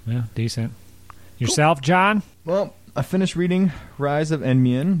 So, yeah, decent. Yourself, John? Well, I finished reading Rise of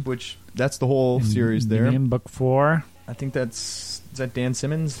Enmian, which that's the whole series there. Enmian, book 4. I think is that Dan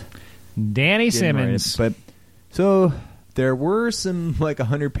Simmons? Danny Simmons. But so there were some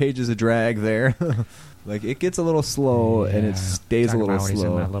 100 pages of drag there. Like it gets a little slow and it stays a little slow. He's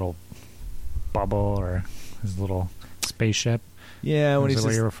in that little bubble or his little spaceship. Yeah, when he's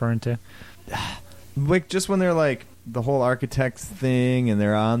what you're referring to. Like just when they're like the whole architects thing and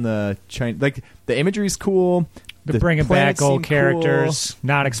they're on the the imagery's cool. They're bringing back old characters,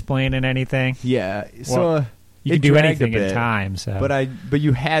 not explaining anything. Yeah, so you can do anything in time. So, but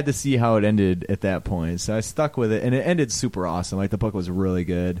you had to see how it ended at that point. So I stuck with it, and it ended super awesome. Like the book was really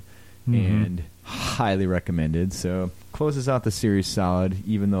good and highly recommended. So closes out the series solid.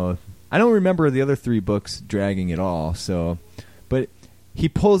 Even though I don't remember the other 3 books dragging at all. So, but he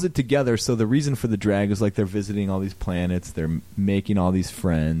pulls it together. So the reason for the drag is like they're visiting all these planets, they're making all these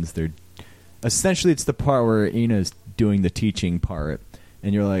friends. They're essentially it's the part where Ina's doing the teaching part.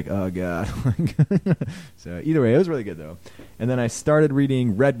 And you're like, oh, God. So either way, it was really good, though. And then I started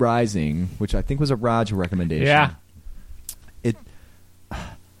reading Red Rising, which I think was a Raj recommendation. Yeah.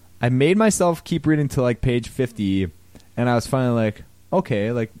 I made myself keep reading to page 50, and I was finally like,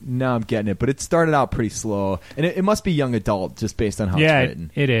 okay, now I'm getting it. But it started out pretty slow. And it must be young adult just based on how it's written.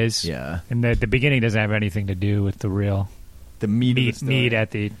 Yeah, it is. Yeah. And the beginning doesn't have anything to do with the meat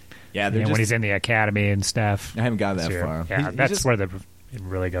at the... Yeah, when he's in the academy and stuff. I haven't got that far. Yeah, that's where it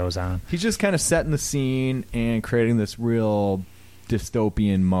really goes on. He's just kind of setting the scene and creating this real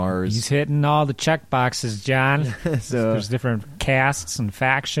dystopian Mars. He's hitting all the check boxes, John. So there's different castes and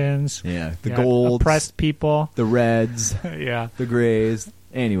factions. Yeah, the golds, oppressed people, the reds, yeah, the grays.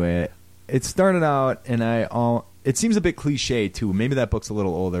 Anyway, it started out, and it seems a bit cliche too. Maybe that book's a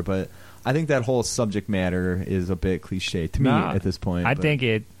little older, but I think that whole subject matter is a bit cliche to me at this point. I think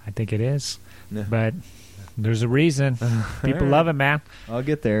it is, yeah. But there's a reason. People love it, man. I'll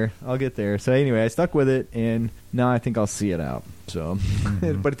get there. So anyway, I stuck with it, and now I think I'll see it out. So,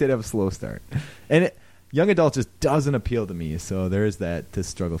 but it did have a slow start, and young adult just doesn't appeal to me. So there is that to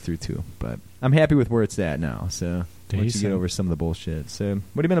struggle through too. But I'm happy with where it's at now. So once you get over some of the bullshit. So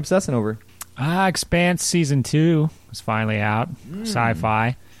what have you been obsessing over? Expanse season 2 is finally out.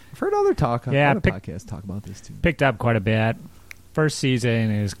 Sci-fi. I've heard other podcasts talk about this too. Picked up quite a bit. First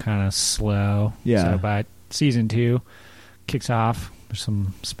season is kind of slow. Yeah. So, but season 2 kicks off. There's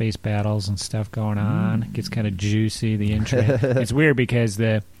some space battles and stuff going on. It gets kind of juicy, the intro. It's weird because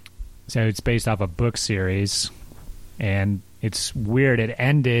it's based off a book series, and it's weird. It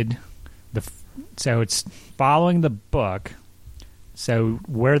ended so it's following the book. So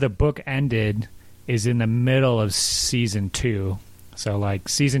where the book ended is in the middle of season 2. So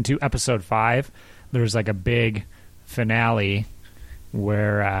season 2, episode 5, there's a big finale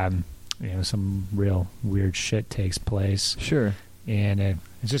where some real weird shit takes place. Sure. and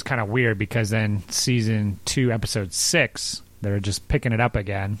it's just kind of weird because then season 2, episode 6, they're just picking it up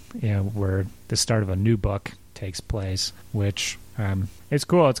again, where the start of a new book takes place, which it's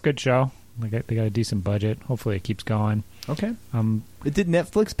cool. It's a good show. They got a decent budget. Hopefully it keeps going. Okay. Did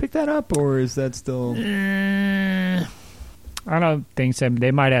Netflix pick that up, or is that still... I don't think so.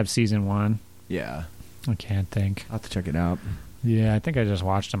 They might have season 1. Yeah. I can't think. I'll have to check it out. Yeah, I think I just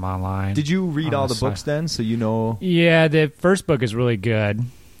watched them online. Did you read all the books then, so you know? Yeah, the first book is really good,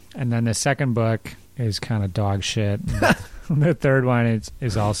 and then the second book is kind of dog shit. The third one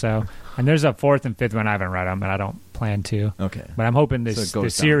is also, and there's a fourth and fifth one. I haven't read them, and I don't plan to. Okay, but I'm hoping the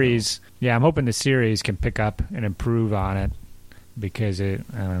series. Yeah, I'm hoping the series can pick up and improve on it because I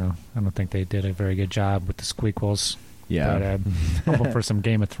don't know. I don't think they did a very good job with the squeakquels. Yeah, but I'm hoping for some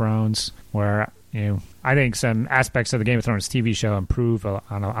Game of Thrones where. I think some aspects of the Game of Thrones TV show improve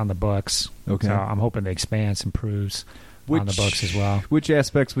on the books. Okay. So I'm hoping The Expanse improves on the books as well. Which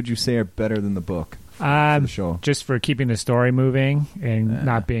aspects would you say are better than the book for the show? Just for keeping the story moving and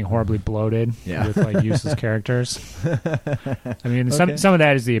not being horribly bloated with like useless characters. I mean, some of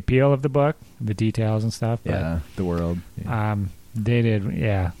that is the appeal of the book, the details and stuff. But, the world. Yeah. They did.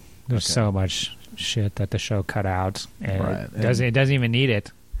 Yeah, there's so much shit that the show cut out, and it doesn't even need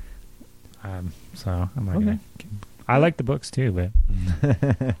it. So I'm not gonna. I like the books too, but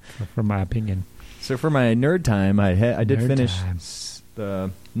for my opinion. So for my nerd time, I did finish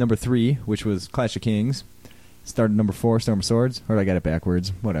the number 3, which was Clash of Kings. Started number 4, Storm of Swords, or I got it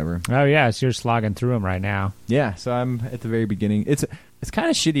backwards. Whatever. Oh yeah, so you're slogging through them right now. Yeah, so I'm at the very beginning. It's kind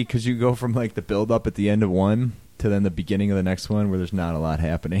of shitty because you go from like the build up at the end of one to then the beginning of the next one where there's not a lot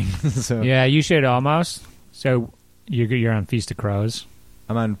happening. So yeah, you should almost. So you're on Feast of Crows.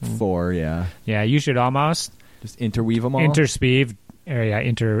 I'm on 4, yeah. Yeah, you should almost just interweave them all. Interweave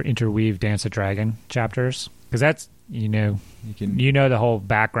Dance of Dragon chapters because that's you know the whole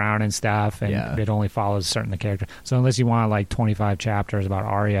background and stuff, and it only follows certain characters. So unless you want like 25 chapters about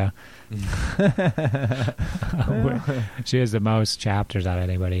Arya, she has the most chapters out of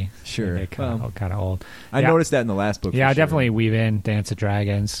anybody. Sure, they're kind of old. I noticed that in the last book. Yeah, I definitely weave in Dance of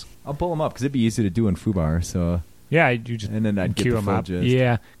Dragons. I'll pull them up because it'd be easy to do in Fubar. So. Yeah, you just and then I'd queue get the them full up. gist.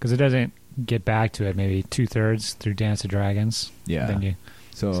 Yeah, because it doesn't get back to it maybe 2/3 through Dance of Dragons. Yeah.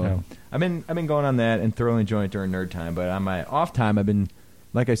 So I've been going on that and thoroughly enjoying it during nerd time. But on my off time, I've been,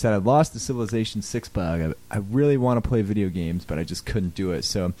 like I said, I lost the Civilization 6 bug. I really want to play video games, but I just couldn't do it.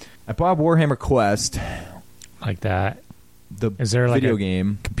 So I bought Warhammer Quest. Like that. Is there like video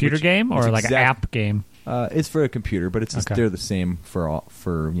game, computer game, or like an app game? It's for a computer, but it's just, they're the same for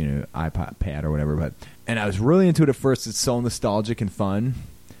iPad or whatever. And I was really into it at first. It's so nostalgic and fun.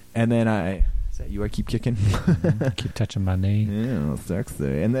 And then is that you I keep kicking? Keep touching my knee. Yeah,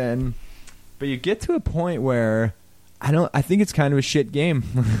 sexy. And then, but you get to a point where I think it's kind of a shit game.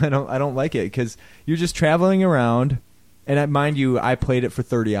 I don't like it because you're just traveling around. And mind you, I played it for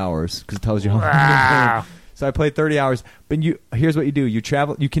 30 hours because it tells you how long. So I played 30 hours. But here's what you do: you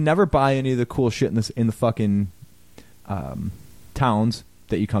travel. You can never buy any of the cool shit in the fucking towns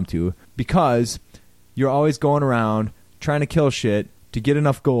that you come to because you're always going around trying to kill shit to get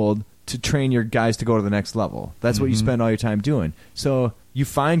enough gold to train your guys to go to the next level. That's what you spend all your time doing. So you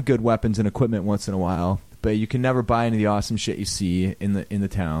find good weapons and equipment once in a while, but you can never buy any of the awesome shit you see in the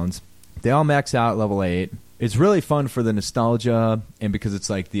towns. They all max out at level 8. It's really fun for the nostalgia and because it's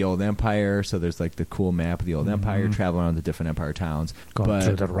like the old Empire, so there's like the cool map of the old Empire, traveling around the different Empire towns. Going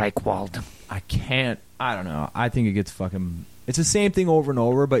through the Reichwald. I don't know. I think it gets fucking... It's the same thing over and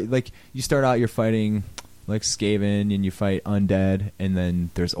over, but like you start out, you're fighting like Skaven, and you fight undead, and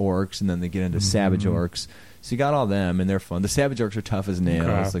then there's orcs, and then they get into savage orcs. So you got all them, and they're fun. The savage orcs are tough as nails.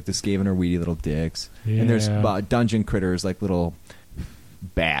 Okay. Like the Skaven are weedy little dicks. Yeah. And there's dungeon critters like little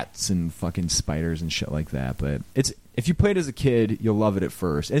bats and fucking spiders and shit like that. But if you played as a kid, you'll love it at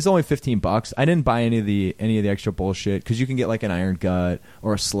first. And it's only $15. I didn't buy any of the extra bullshit because you can get like an Iron Gut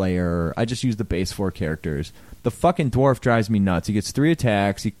or a Slayer. I just used the base 4 characters. The fucking dwarf drives me nuts. He gets 3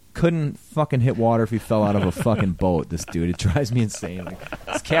 attacks. He couldn't fucking hit water if he fell out of a fucking boat. This dude, it drives me insane. Like,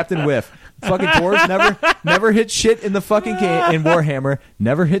 it's Captain Whiff. Fucking dwarves never hit shit in the fucking game in Warhammer.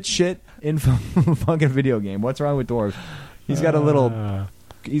 Never hit shit in fucking video game. What's wrong with dwarves? He's got a little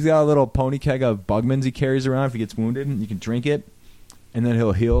pony keg of Bugmans he carries around. If he gets wounded, you can drink it, and then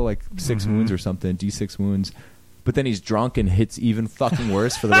he'll heal like 6 wounds or something, D6 wounds. But then he's drunk and hits even fucking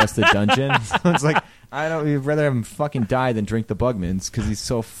worse for the rest of the dungeon. So it's like, you'd rather have him fucking die than drink the Bugmans because he's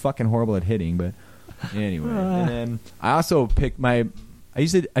so fucking horrible at hitting. But anyway, and then I also picked I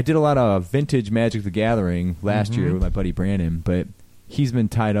did a lot of vintage Magic the Gathering last year with my buddy Brandon, but he's been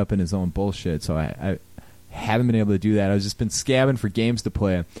tied up in his own bullshit, so I haven't been able to do that. I've just been scabbing for games to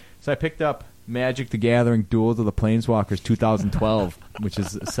play. So I picked up Magic the Gathering Duels of the Planeswalkers 2012, which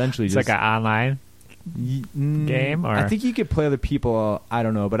is essentially It's just like an online game, or I think you could play other people. I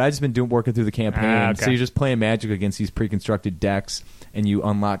don't know, but I've just been working through the campaign. Okay. So you're just playing Magic against these pre-constructed decks, and you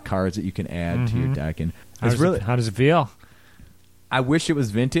unlock cards that you can add to your deck. And it's really, how does it feel? I wish it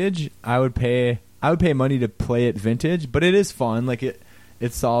was vintage. I would pay money to play it vintage, but it is fun. Like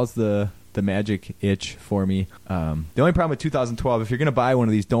it solves the Magic itch for me. The only problem with 2012, if you're going to buy one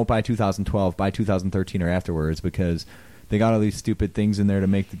of these, don't buy 2012. Buy 2013 or afterwards, because they got all these stupid things in there to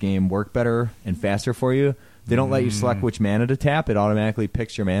make the game work better and faster for you. They don't let you select which mana to tap. It automatically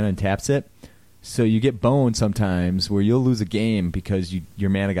picks your mana and taps it. So you get boned sometimes where you'll lose a game because your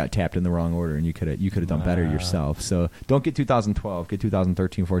mana got tapped in the wrong order, and you could have done better yourself. So don't get 2012. Get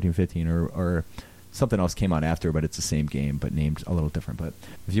 2013, 14, 15, or something else came out after, but it's the same game but named a little different. But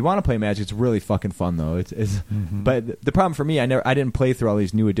if you want to play Magic, it's really fucking fun though. But the problem for me, I didn't play through all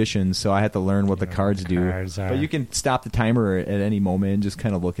these new editions, so I had to learn what the cards do. But you can stop the timer at any moment and just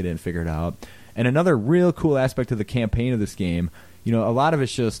kind of look at it and figure it out. And another real cool aspect of the campaign of this game, a lot of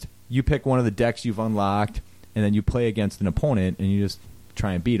it's just you pick one of the decks you've unlocked, and then you play against an opponent, and you just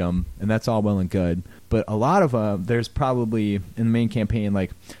try and beat them, and that's all well and good. But a lot of there's probably in the main campaign,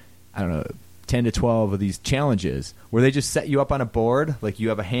 like, I don't know, 10 to 12 of these challenges where they just set you up on a board, like you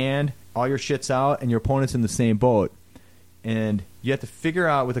have a hand, all your shit's out, and your opponent's in the same boat, and you have to figure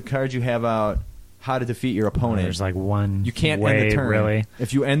out with the cards you have out how to defeat your opponent. There's like one you can't way, end the turn. Really?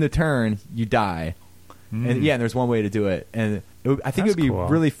 If you end the turn, you die. And there's one way to do it. And I think it would be cool.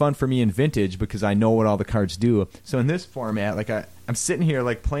 really fun for me in Vintage because I know what all the cards do. So in this format, like I'm sitting here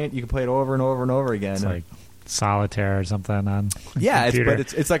like playing. You can play it over and over and over again. It's like Solitaire or something on but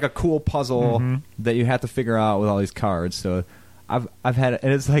it's like a cool puzzle that you have to figure out with all these cards. So I've had it,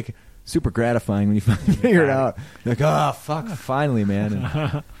 and it's like super gratifying when you finally figure it out. You're like, oh fuck, finally, man.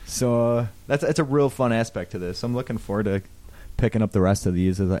 And so that's a real fun aspect to this. I'm looking forward to picking up the rest of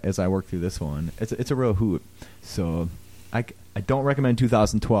these as I work through this one. It's a real hoot. So I don't recommend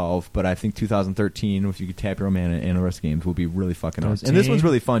 2012, but I think 2013, if you could tap your own mana and the rest of games, will be really fucking awesome. And this one's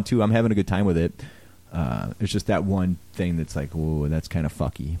really fun too. I'm having a good time with it. It's just that one thing that's like, whoa, that's kind of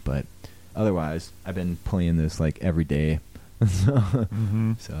fucky. But otherwise, I've been playing this like every day. So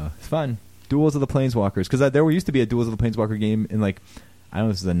it's fun. Duels of the Planeswalkers, because there used to be a Duels of the Planeswalker game in like, I don't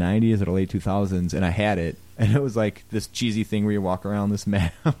know if it was the 90s or the late 2000s, and I had it, and it was like this cheesy thing where you walk around this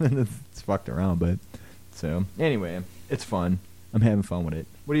map and it's fucked around. But so anyway, it's fun. I'm having fun with it.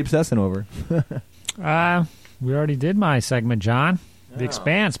 What are you obsessing over? We already did my segment, John. The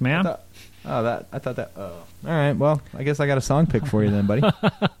Expanse, man. I thought that. Oh, all right. Well, I guess I got a song pick for you then, buddy. I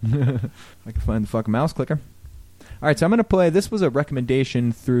can find the fucking mouse clicker. All right, so I'm gonna play. This was a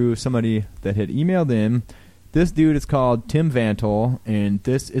recommendation through somebody that had emailed in. This dude is called Tim Vantel, and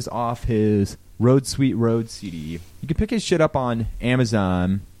this is off his Road Sweet Road CD. You can pick his shit up on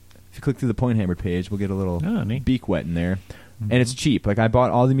Amazon. If you click through the Point Hammer page, we'll get a little beak wet in there. And it's cheap. Like, I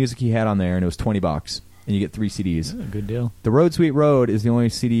bought all the music he had on there, and it was $20. And you get 3 CDs. Oh, good deal. The Road Sweet Road is the only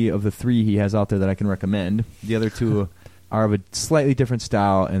CD of the 3 he has out there that I can recommend. The other 2 are of a slightly different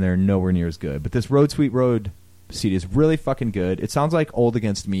style, and they're nowhere near as good. But this Road Sweet Road CD is really fucking good. It sounds like Old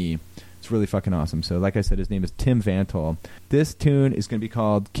Against Me. It's really fucking awesome. So, like I said, his name is Tim Vantel. This tune is going to be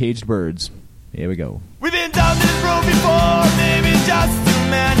called Caged Birds. Here we go. We've been down this road before, maybe just too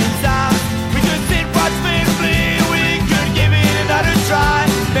many times. We could sit, watch me flee, we could give it another try.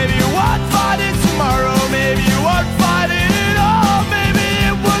 Maybe you won't fight it tomorrow, maybe you won't fight it at all. Maybe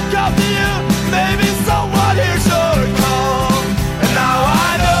it would come to you, maybe someone here should come. And now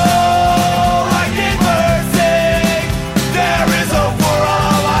I know I can't mercy. There is hope for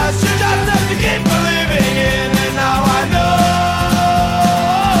all of us, you just have to keep believing in. And now I know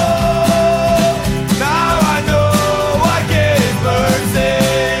I can't mercy.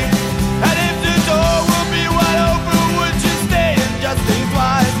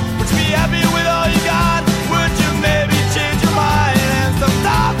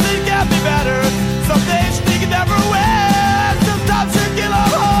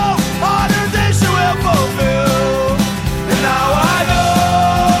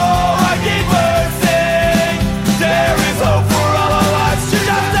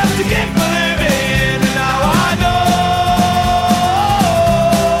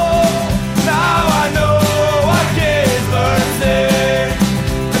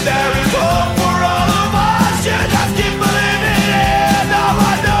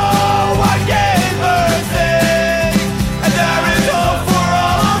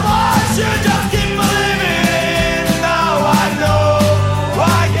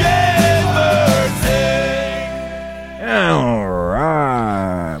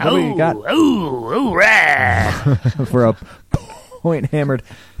 got Ooh, rah. for a point-hammered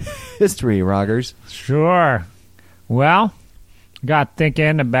history, Rogers? Sure. Well, got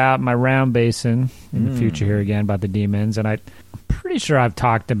thinking about my round basin in the future here again about the demons, and I'm pretty sure I've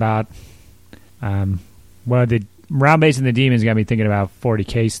talked about the round basin and the demons got me thinking about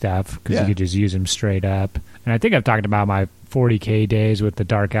 40K stuff because you could just use them straight up. And I think I've talked about my 40K days with the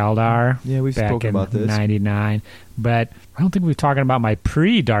Dark Eldar. Yeah, we've back spoken in about this. 99. But I don't think we've talked about my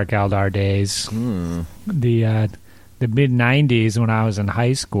pre-Dark Eldar days. The mid-90s when I was in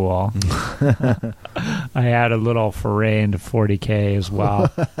high school. I had a little foray into 40K as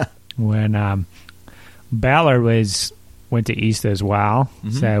well. When Ballard went to East as well.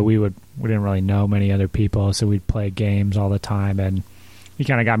 So we didn't really know many other people, so we'd play games all the time, and he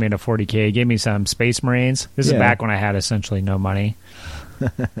kind of got me into 40K. He gave me some Space Marines. This is back when I had essentially no money.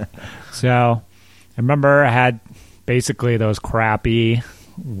 So I remember I had basically those crappy,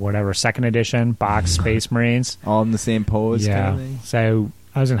 whatever, second edition box Space Marines. All in the same pose Yeah. kind of thing? So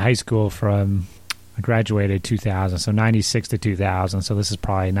I was in high school I graduated 2000, so 96 to 2000. So this is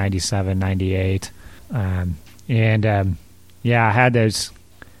probably 97, 98. Yeah, I had those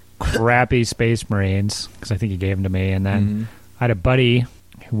crappy Space Marines because I think he gave them to me. And then I had a buddy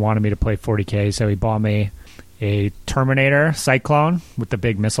who wanted me to play 40K, so he bought me a Terminator Cyclone with the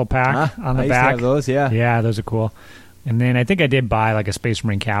big missile pack on the I used back. to have those, yeah. Yeah, those are cool. And then I think I did buy like a Space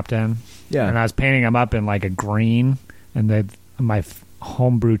Marine Captain. Yeah. And I was painting them up in like a green. And my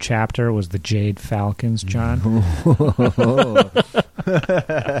homebrew chapter was the Jade Falcons, John.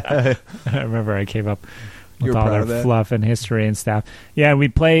 I remember I came up with You were all proud their of that? fluff and history and stuff. Yeah,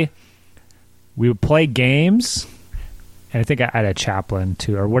 we would play games. And I think I had a chaplain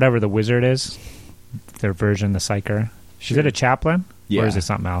too, or whatever the wizard is. Their version, the Psyker. Is it a chaplain? Yeah. Or is it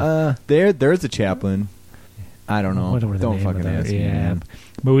something else? There's a chaplain. I don't know. What were the Don't name of fucking that? ask me, Yeah. man.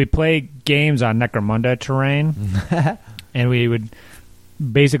 But we play games on Necromunda terrain, and we would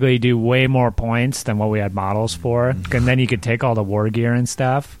basically do way more points than what we had models for. And then you could take all the war gear and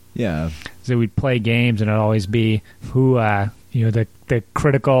stuff. Yeah. So we'd play games, and it'd always be the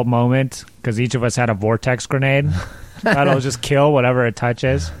critical moment, because each of us had a vortex grenade. That'll just kill whatever it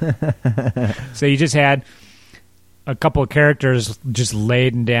touches. So you just had a couple of characters just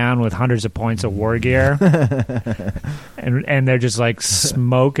laden down with hundreds of points of war gear, and they're just like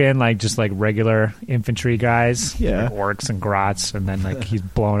smoking like just like regular infantry guys, Yeah. like orcs and grots, and then like he's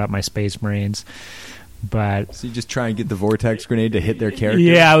blowing up my Space Marines. But So you just try and get the vortex grenade to hit their character?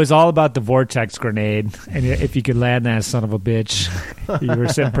 yeah, it was all about the vortex grenade, and if you could land that son of a bitch, you were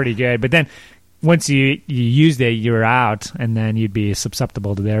sitting pretty good. But then once you used it, you were out, and then you'd be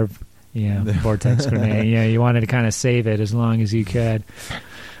susceptible to their vortex grenade. Yeah, you wanted to kind of save it as long as you could.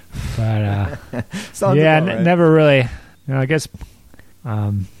 But Sounds yeah, about right. never really. I guess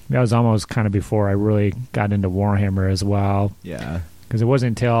that was almost kind of before I really got into Warhammer as well. Yeah. Because it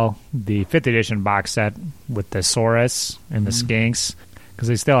wasn't until the 5th edition box set with the Saurus and the Skinks, because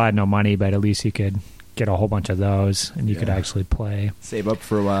they still had no money, but at least you could get a whole bunch of those, and you could actually play. Save up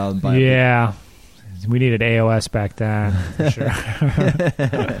for a while and buy Yeah. We needed AOS back then, for sure.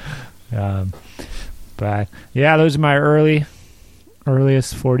 But, yeah, those are my earliest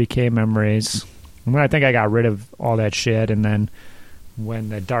 40K memories. And then I think I got rid of all that shit, and then when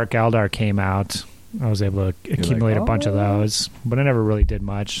the Dark Eldar came out, I was able to accumulate a bunch of those, but I never really did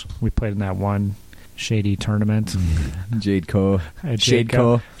much. We played in that one shady tournament. Jade Co. At Shade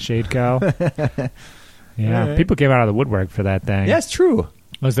Co. Yeah, Alright. people came out of the woodwork for that thing. Yeah, it's true.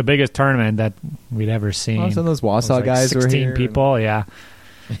 It was the biggest tournament that we'd ever seen. Well, some of those It was Wausau like guys were 16 here. people, yeah.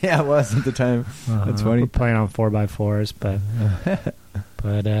 Yeah, it was at the time. That's funny. We're playing on 4x4s, but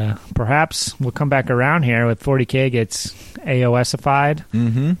perhaps we'll come back around here with 40K gets AOSified,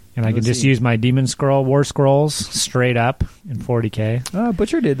 Mm-hmm. and I can just use my Demon Scroll War Scrolls straight up in 40K.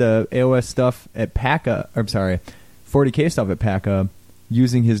 Butcher did the AOS stuff at PACA. I'm sorry, 40K stuff at PACA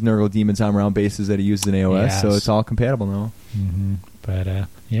using his Nurgle Demons on round bases that he uses in AOS, Yes. so it's all compatible now. Mm-hmm. But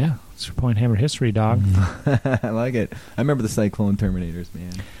yeah, it's your Point Hammer history, dog. I like it. I remember the Cyclone Terminators,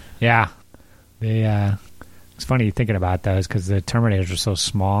 man. Yeah, they. It's funny thinking about those because the Terminators were so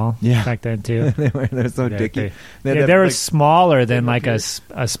small back then too. They're so dicky. They were smaller than like a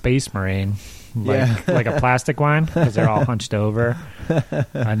Space Marine, like a plastic one, because they're all hunched over.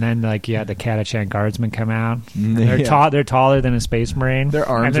 And then like you had the Catachan Guardsmen come out. And they're tall. They're taller than a Space Marine. Their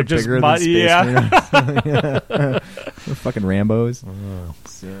arms and are bigger than Space Marines. They're fucking Rambos.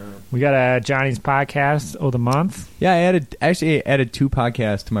 So. We got a Johnny's podcast of the month. Yeah, I added 2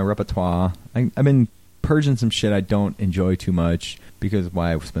 podcasts to my repertoire. I've been purging some shit I don't enjoy too much, because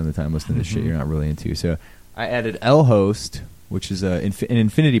why spend the time listening to shit you're not really into. So I added El Host, which is an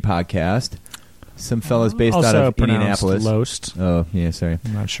Infinity podcast. Some fellas based out Also of pronounced Indianapolis. Lost. Oh, yeah, sorry.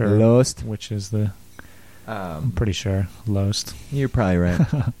 I'm not sure Lost. which is the... I'm pretty sure. Lost. You're probably right.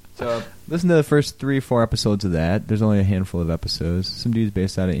 So listen to the first 3 or 4 episodes of that. There's only a handful of episodes. Some dudes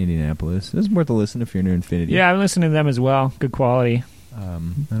based out of Indianapolis. It's worth a listen if you're into Infinity. Yeah, I'm listening to them as well. Good quality. I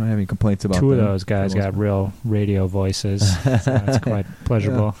don't have any complaints about 2 of them, those guys for the got most real radio voices. So it's quite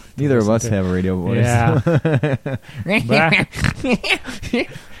pleasurable. part. Neither of us listen to. have a radio voice. Yeah.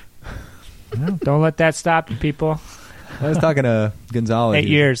 Well, don't let that stop you, people. I was talking to Gonzalez. 8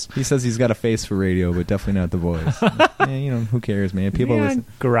 years. He says he's got a face for radio, but definitely not the voice. Yeah, who cares, man? People Yeah, listen.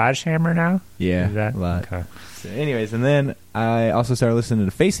 Garage Hammer now? Yeah, Is that? a lot. Okay. So anyways, and then I also started listening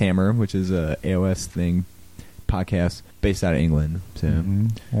to Facehammer, which is a AOS thing podcast based out of England. So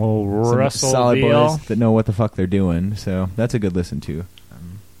Well, some Russell solid Beal. boys that know what the fuck they're doing. So that's a good listen too.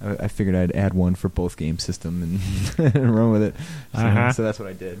 I figured I'd add one for both game system and, and run with it. So, so that's what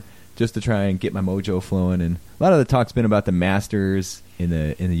I did, just to try and get my mojo flowing. And a lot of the talk's been about the Masters in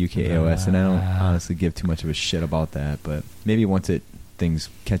the UK AOS, and I don't honestly give too much of a shit about that. But maybe once things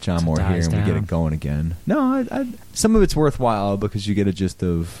catch on more here dies and we get down. it going again. No, some of it's worthwhile because you get a gist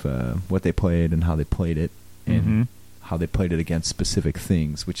of what they played and how they played it, and how they played it against specific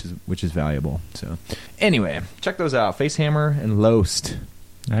things, which is valuable. So anyway, check those out: Facehammer and Lost.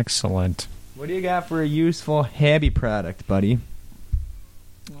 Excellent. What do you got for a useful hobby product, buddy?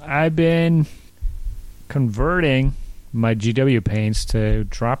 I've been converting my GW paints to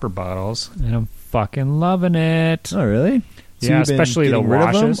dropper bottles, and I'm fucking loving it. Oh, really? So Yeah, you've been especially the getting rid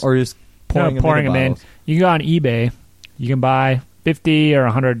of them, washes. or just pouring them in. You can go on eBay. You can buy 50 or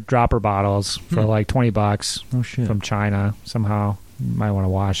 100 dropper bottles for like $20 Oh shit! from China. Somehow, you might want to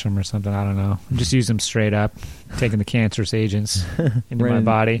wash them or something. I don't know. Just use them straight up, taking the cancerous agents into my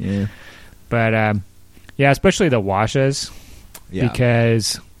body. Yeah. But yeah, especially the washes, Yeah.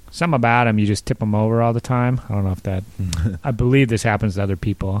 because something about them, you just tip them over all the time. I don't know if that. I believe this happens to other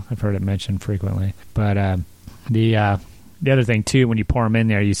people. I've heard it mentioned frequently. But the other thing too, when you pour them in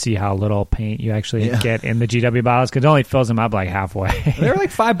there, you see how little paint you actually get in the GW bottles, because it only fills them up like halfway. They're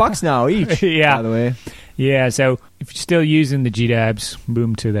like $5 now each. Yeah. By the way. Yeah, so if you're still using the G-Dubs,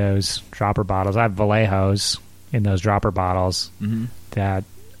 boom to those dropper bottles. I have Vallejos in those dropper bottles that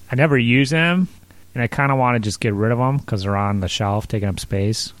I never use them, and I kind of want to just get rid of them because they're on the shelf taking up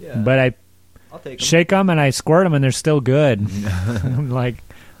space. Yeah. But I I'll take shake them and I squirt them, and they're still good. Like,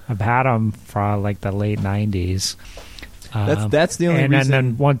 I've had them for like the late 90s. That's the only and reason.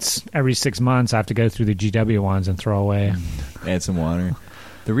 then once every 6 months, I have to go through the GW ones and throw away. Add some water.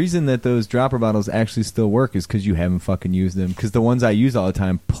 The reason that those dropper bottles actually still work is because you haven't fucking used them. Because the ones I use all the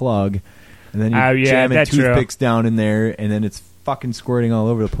time plug, and then you jamming that's true. toothpicks down in there, and then it's fucking squirting all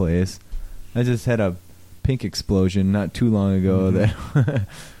over the place. I just had a pink explosion not too long ago. That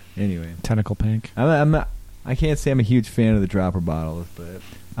anyway, Tentacle pink. I'm not. I can't say I'm a huge fan of the dropper bottles, but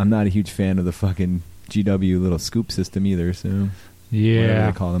I'm not a huge fan of the fucking GW little scoop system either. So whatever Yeah.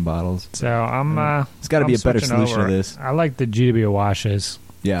 they call them bottles. So I'm. It's got to be I'm a better switching solution over. to this. I like the GW washes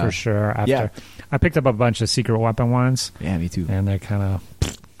Yeah, for sure. After Yeah. I picked up a bunch of Secret Weapon ones, yeah, me too. and they're kind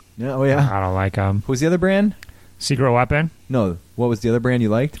of. Yeah, oh yeah. I don't like them. What was the other brand? Secret Weapon. No, what was the other brand you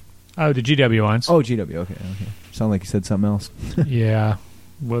liked? Oh, the GW ones. Oh, GW. Okay. Sound like you said something else. Yeah.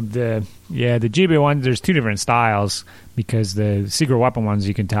 Well, the GW ones, there's 2 different styles, because the Secret Weapon ones,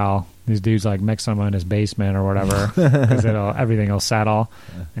 you can tell this dude's like mixing them in his basement or whatever, because everything will settle,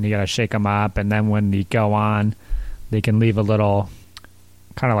 and you got to shake them up, and then when you go on, they can leave a little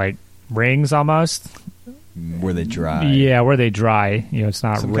kind of like rings almost. Were they dry? Yeah, where they dry. It's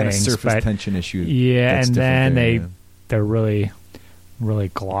not Some rings, kind of surface but tension issue. yeah, that's and different then there, they're really, really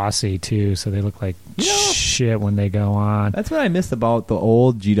glossy too, so they look like You know- shit when they go on. That's what I missed about the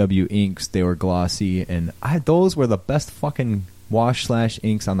old GW inks. They were glossy, and those were the best fucking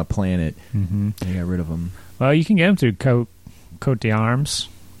wash/inks on the planet. Mm-hmm. I got rid of them. Well, you can get them through Cote d'Arms.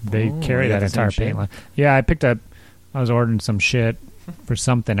 They Oh, carry they got that the same entire shit? paint line. Yeah, I was ordering some shit for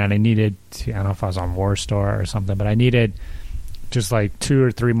something, and I needed to, I don't know if I was on War Store or something, but I needed just like $2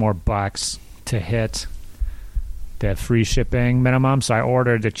 or $3 more bucks to hit the free shipping minimum. So I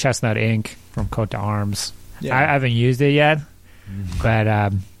ordered the chestnut ink from Cote d'Arms. Yeah. I haven't used it yet, but I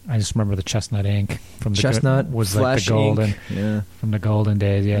just remember the chestnut ink from the Chestnut was like flash the golden ink. Yeah. from the golden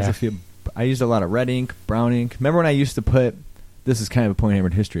days. Yeah, I used a lot of red ink, brown ink. Remember when I used to put? This is kind of a point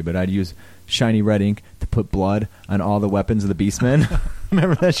hammered history, but I'd use shiny red ink to put blood on all the weapons of the Beastmen.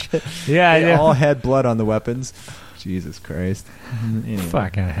 Remember that shit? yeah, They yeah. all had blood on the weapons. Jesus Christ. Anyway.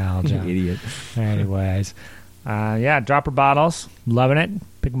 Fucking hell, You John. idiot. Anyways, yeah, dropper bottles, loving it.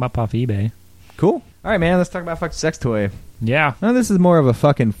 Pick them up off eBay. Cool. All right, man. Let's talk about fucking sex toy. Yeah. Now, this is more of a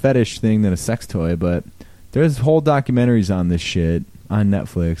fucking fetish thing than a sex toy, but there's whole documentaries on this shit on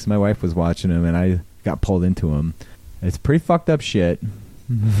Netflix. My wife was watching them, and I got pulled into them. It's pretty fucked up shit.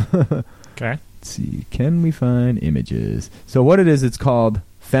 Okay. Let's see. Can we find images? So what it is, it's called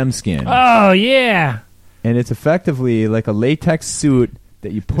FemSkin. Oh, yeah. And it's effectively like a latex suit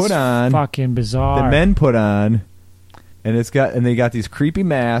that you put It's on, fucking bizarre. that men put on, and they got these creepy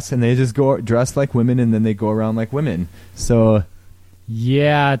masks, and they just go dressed like women, and then they go around like women. So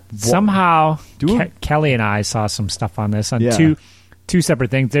Yeah, somehow Kelly and I saw some stuff on this on Yeah. two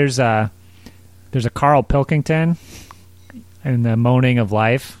separate things. There's a Carl Pilkington in the Moaning of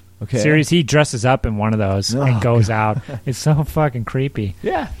Life series. He dresses up in one of those and goes out. It's so fucking creepy.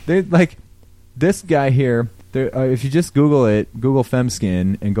 Yeah, they like this guy here. If you just Google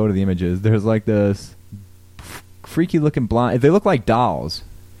FemSkin and go to the images, there's like this freaky looking blonde. They look like dolls,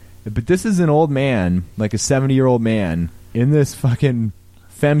 but this is an old man, like a 70-year-old man, in this fucking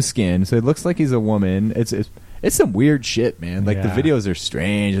FemSkin. So it looks like he's a woman. It's some weird shit, man. Like the videos are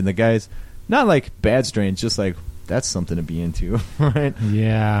strange, and the guy's not like bad strange, just like that's something to be into, right?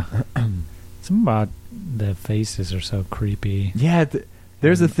 Yeah. Something about the faces are so creepy. Yeah,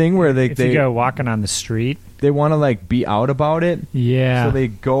 there's a thing where if you go walking on the street, they want to like be out about it. Yeah. So they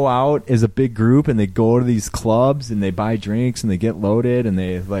go out as a big group, and they go to these clubs, and they buy drinks, and they get loaded, and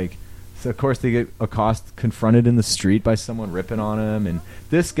they like. So of course they get confronted in the street by someone ripping on them. And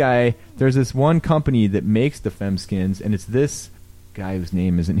this guy, there's this one company that makes the FemSkins, and it's this guy whose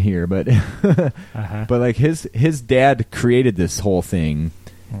name isn't here, but but like his dad created this whole thing,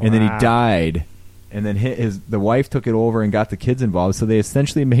 and then he died, and then the wife took it over and got the kids involved. So they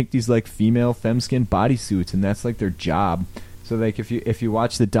essentially make these like female FemSkin bodysuits, and that's like their job. So like if you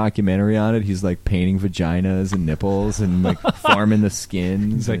watch the documentary on it, he's like painting vaginas and nipples and like farming the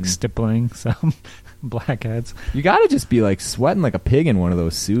skins. He's like stippling some blackheads. You got to just be like sweating like a pig in one of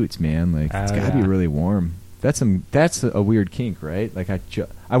those suits, man. Like it's got to be really warm. That's a weird kink, right? Like I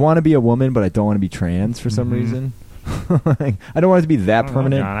want to be a woman, but I don't want to be trans for some reason. Like, I don't want it to be that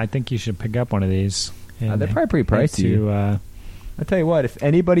permanent. John, I think you should pick up one of these. They're probably pretty pricey. I tell you what, if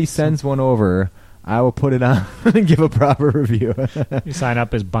anybody sends one over, I will put it on and give a proper review. You sign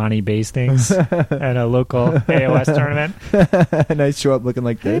up as Bonnie Bastings at a local AOS tournament. And I show up looking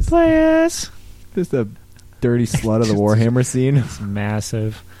like this. Hey, players. Just a dirty slut of the Warhammer scene. It's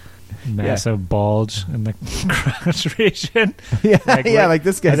massive bulge in the crotch region. Yeah, like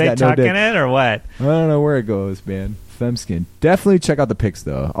this guy's got no dick. Are they tucking it or what? I don't know where it goes, man. FemSkin. Definitely check out the pics,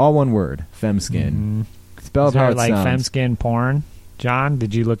 though. All one word. FemSkin. Spelled how it like sounds. FemSkin porn? John,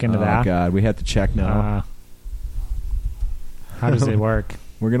 did you look into that? Oh, God. We have to check now. How does it work?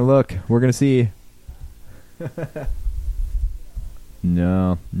 We're going to look. We're going to see.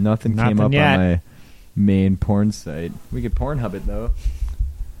 No. Nothing came up yet. on my main porn site. We could Pornhub it, though.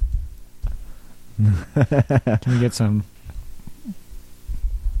 Can we get some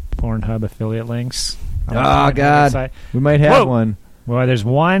Pornhub affiliate links? Oh, God. We might have one. Well, there's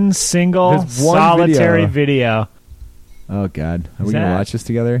one solitary video. Oh, God. Are we going to watch this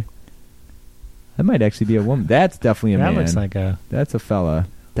together? That might actually be a woman. That's definitely a man. That looks like a... That's a fella.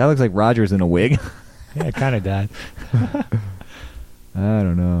 That looks like Rogers in a wig. Yeah, it kind of does. I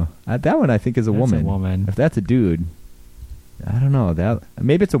don't know. That one I think is a woman. A woman. If that's a dude, I don't know.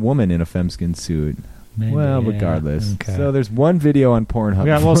 Maybe it's a woman in a FemSkin suit. Maybe, well, regardless. Okay. So there's one video on Pornhub.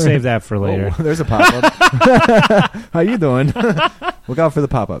 We'll save that for later. Oh, there's a pop-up. How you doing? Look out for the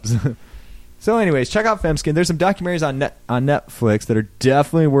pop-ups. So anyways, check out FemSkin. There's some documentaries on Netflix that are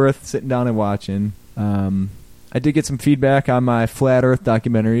definitely worth sitting down and watching. I did get some feedback on my Flat Earth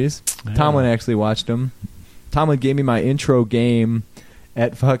documentaries. Yeah. Tomlin actually watched them. Tomlin gave me my intro game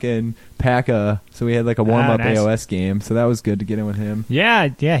at fucking PACA, so we had like a warm-up AOS game, so that was good to get in with him. Yeah,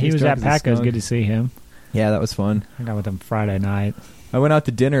 he was at PACA. It was good to see him. Yeah, that was fun. I got with him Friday night. I went out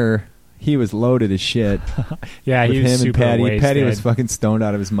to dinner. He was loaded as shit. Yeah, he was super Patty. wasted. Patty was fucking stoned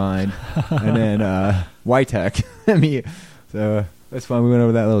out of his mind. And then Whitek. me. So that's fun. We went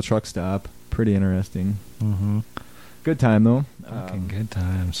over that little truck stop. Pretty interesting. Mm-hmm. Good time, though. Fucking good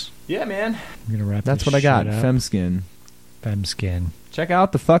times. Yeah, man. I'm gonna wrap That's this what I got. shit up. FemSkin. Check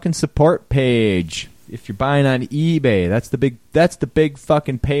out the fucking support page. If you're buying on eBay, that's the big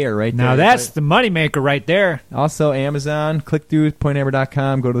fucking payer right there. Now that's the moneymaker right there. Also Amazon, click through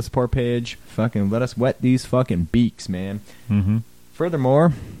pointhammer.com, go to the support page. Fucking let us wet these fucking beaks, man. Mm-hmm.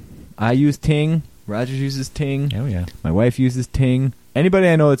 Furthermore, I use Ting. Rogers uses Ting. Oh yeah. My wife uses Ting. Anybody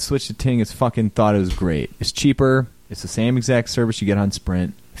I know that switched to Ting has fucking thought it was great. It's cheaper. It's the same exact service you get on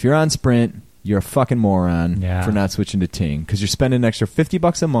Sprint. If you're on Sprint, you're a fucking moron for not switching to Ting, because you're spending an extra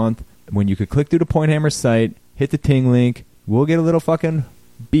 $50 a month when you could click through the Point Hammer site, hit the Ting link, we'll get a little fucking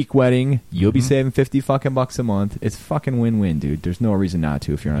beak wetting. You'll be saving $50 a month. It's fucking win-win, dude. There's no reason not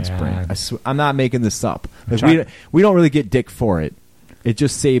to if you're on Sprint. I'm not making this up. Like, we don't really get dick for it. It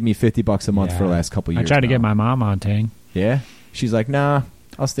just saved me $50 a month for the last couple years. I tried to get my mom on Ting. Yeah? She's like, nah,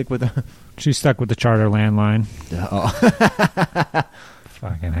 I'll stick with the... She's stuck with the Charter landline. Oh.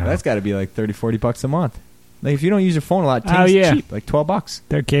 Fucking hell. That's got to be like $30-40 a month. Like, if you don't use your phone a lot, Ting's cheap, like $12.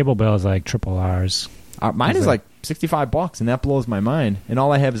 Their cable bill is like triple ours. Mine is like $65, and that blows my mind. And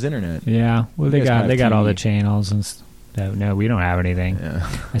all I have is internet. Yeah, well, they got all the channels and stuff. No, we don't have anything. Yeah.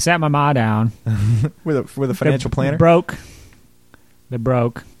 I sat my ma down with a financial planner. They're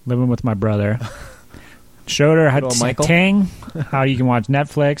broke. Living with my brother. Showed her how to Ting, how you can watch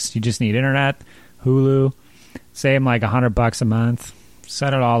Netflix. You just need internet, Hulu. Save them like $100 a month.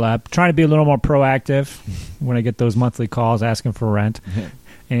 Set it all up. Trying to be a little more proactive when I get those monthly calls asking for rent.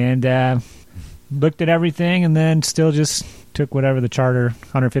 And looked at everything, and then still just took whatever the Charter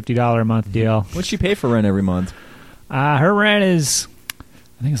 $150 a month deal. What's she pay for rent every month? Her rent is,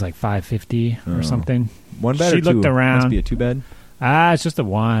 I think it's like $550 or something. One bed she or two? Looked around. Must be a 2-bed. It's just a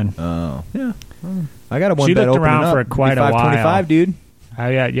one. Oh, yeah. I got a 1 bed. She looked around for quite a while. $525, dude.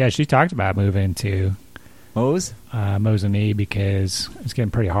 Yeah. She talked about moving to Moe's and E because it's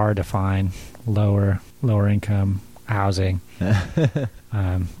getting pretty hard to find lower income housing.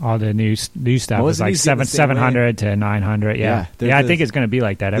 All the new stuff is like 700 to 900. Yeah, I think it's going to be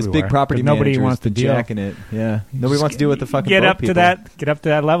like that everywhere. Big property nobody wants to deal. Jacking it. Yeah, nobody wants to deal with the fucking get up people. Get up to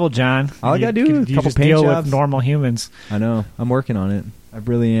that level, John. All I gotta do is a couple just paint deal jobs with normal humans. I know. I'm working on it. I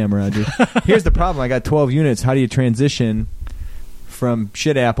really am, Roger. Here's the problem. I got 12 units. How do you transition from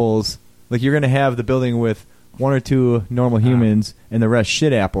shit apples? Like, you're going to have the building with 1 or 2 normal humans and the rest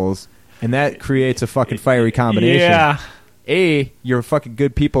shit apples, and that creates a fucking fiery combination. Yeah. Your fucking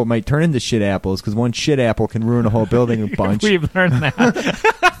good people might turn into shit apples because one shit apple can ruin a whole building a bunch. We've learned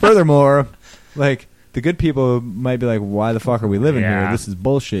that. Furthermore, like, the good people might be like, why the fuck are we living here? This is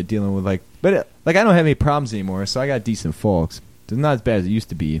bullshit dealing with, like... But, I don't have any problems anymore, so I got decent folks. It's not as bad as it used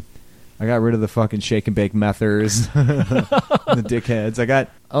to be. I got rid of the fucking shake and bake methers, the dickheads. I got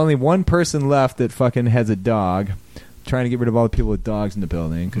only one person left that fucking has a dog. I'm trying to get rid of all the people with dogs in the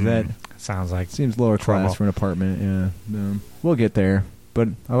building because that sounds like seems lower class for an apartment. Yeah, we'll get there. But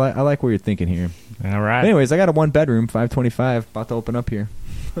I like what you're thinking here. All right. Anyways, I got a 1 bedroom, $525, about to open up here.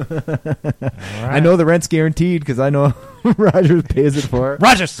 All right. I know the rent's guaranteed because I know Rogers pays it for it.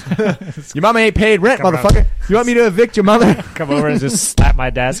 Rogers! Your mama ain't paid rent, motherfucker. You want me to evict your mother? Come over and just slap my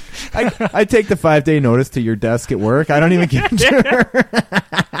desk. I take the 5-day notice to your desk at work. I don't even give it to her.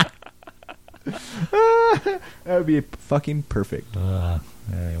 That would be fucking perfect.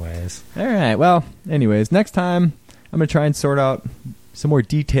 Anyways. All right. Well, next time I'm going to try and sort out some more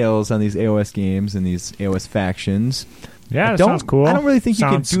details on these AOS games and these AOS factions. Yeah, that sounds cool. I don't really think you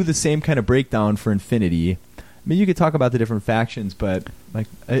can do the same kind of breakdown for Infinity. I mean, you could talk about the different factions, but like,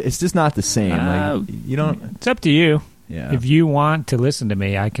 it's just not the same. Like, you don't. It's up to you. Yeah. If you want to listen to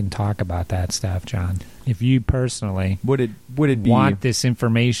me, I can talk about that stuff, John. If you personally would it be want this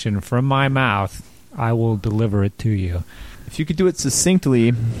information from my mouth, I will deliver it to you. If you could do it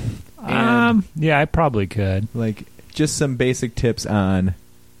succinctly, yeah, I probably could. Like, just some basic tips on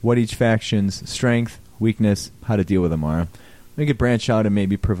what each faction's strength, weakness, how to deal with them are. We could branch out and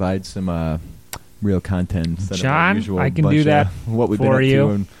maybe provide some real content instead of our usual I can do that what we've been up to,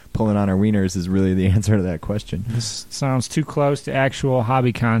 and pulling on our wieners is really the answer to that question. This sounds too close to actual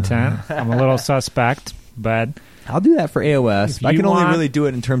hobby content. I'm a little suspect, but I'll do that for AOS. I can only really do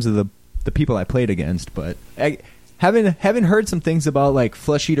it in terms of the people I played against, but having heard some things about like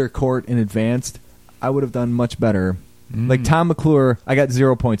Flesh Eater Court in Advanced, I would have done much better. Like Tom McClure, I got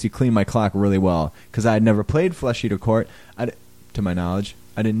 0 points. He cleaned my clock really well because I had never played Flesh Eater Court. To my knowledge,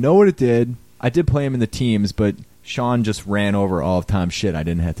 I didn't know what it did. I did play him in the teams, but Sean just ran over all of Tom's shit. I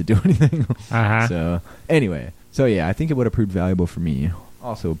didn't have to do anything. So anyway, yeah, I think it would have proved valuable for me.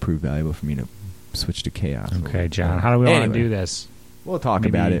 Also proved valuable for me to switch to Chaos. Okay, John, how do we want to do this? We'll talk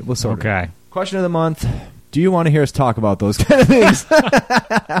about it. We'll sort it. Okay. Question of the month. Do you want to hear us talk about those kind of things?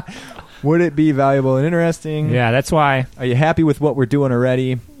 Would it be valuable and interesting? Yeah, that's why. Are you happy with what we're doing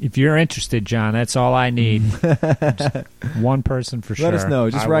already? If you're interested, John, that's all I need. Just one person for sure. Let us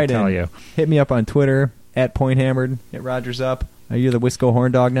know. Just write in. Tell you. Hit me up on Twitter, @PointHammered. Hit Rogers up. Are you the Wisco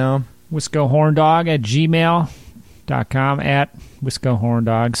Horn Dog now? Wisco Horn Dog at gmail.com, @Wisco Horn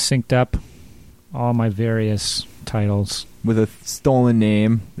Dog. Synced up all my various titles. With a stolen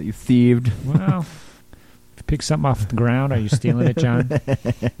name that you thieved. Well... Pick something off the ground. Are you stealing it, John?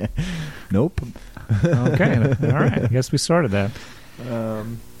 Nope. Okay. All right. I guess we sorted that.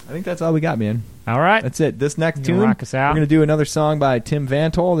 I think that's all we got, man. All right. That's it. This next You tune, gonna rock us out? we're going to do another song by Tim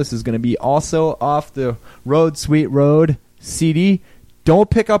Vantol. This is going to be also off the Road Sweet Road CD. Don't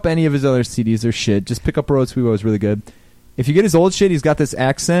pick up any of his other CDs. They're shit. Just pick up Road Sweet Road. It's really good. If you get his old shit, he's got this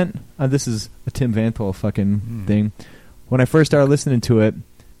accent. This is a Tim Vantol fucking thing. When I first started listening to it,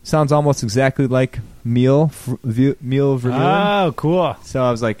 sounds almost exactly like Meal Vermeulen. Oh, cool. So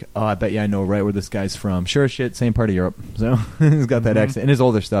I was like, oh, I bet you I know right where this guy's from. Sure as shit, same part of Europe. So he's got that accent. And his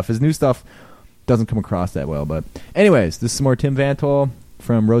older stuff. His new stuff doesn't come across that well. But anyways, this is more Tim Vantol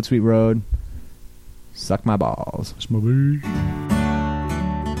from Road Sweet Road. Suck my balls.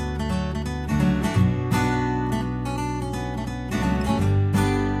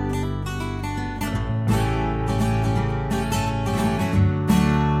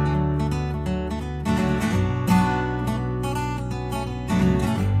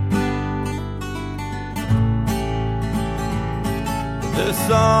 The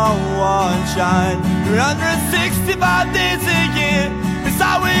sun won't shine 365 days a year. It's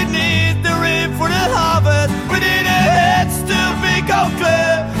all we need to reap for the harvest. We need our heads to become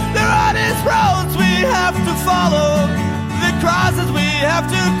clear. There are these roads we have to follow, the crosses we have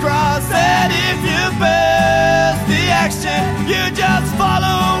to cross. And if you pass the action, you just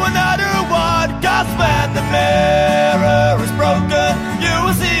follow another one. 'Cause when the mirror is broken, you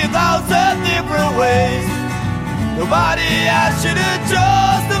will see 1,000 different ways. Nobody asked you to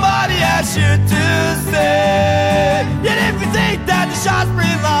trust, nobody asked you to stay. Yet if you think that the shots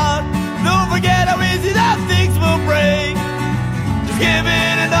bring long, don't forget how easy that things will break. Just give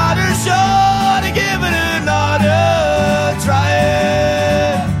it another shot and give it another try.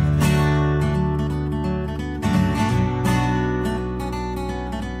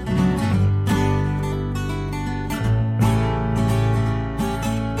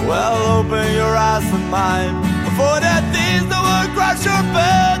 Well, open your eyes and mind for the things that will crush your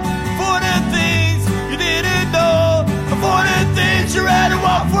bed, for the things you didn't know, for the things you rather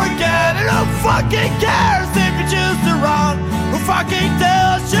won't forget. And who fucking cares if you choose the wrong? Who fucking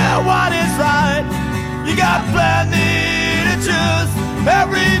tells you what is right? You got plenty to choose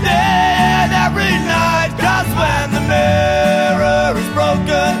every day and every night. 'Cause when the mirror is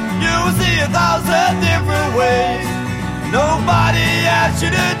broken, you will see 1,000 different ways. Nobody asked you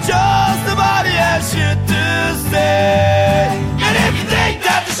to trust, nobody asked you to stay.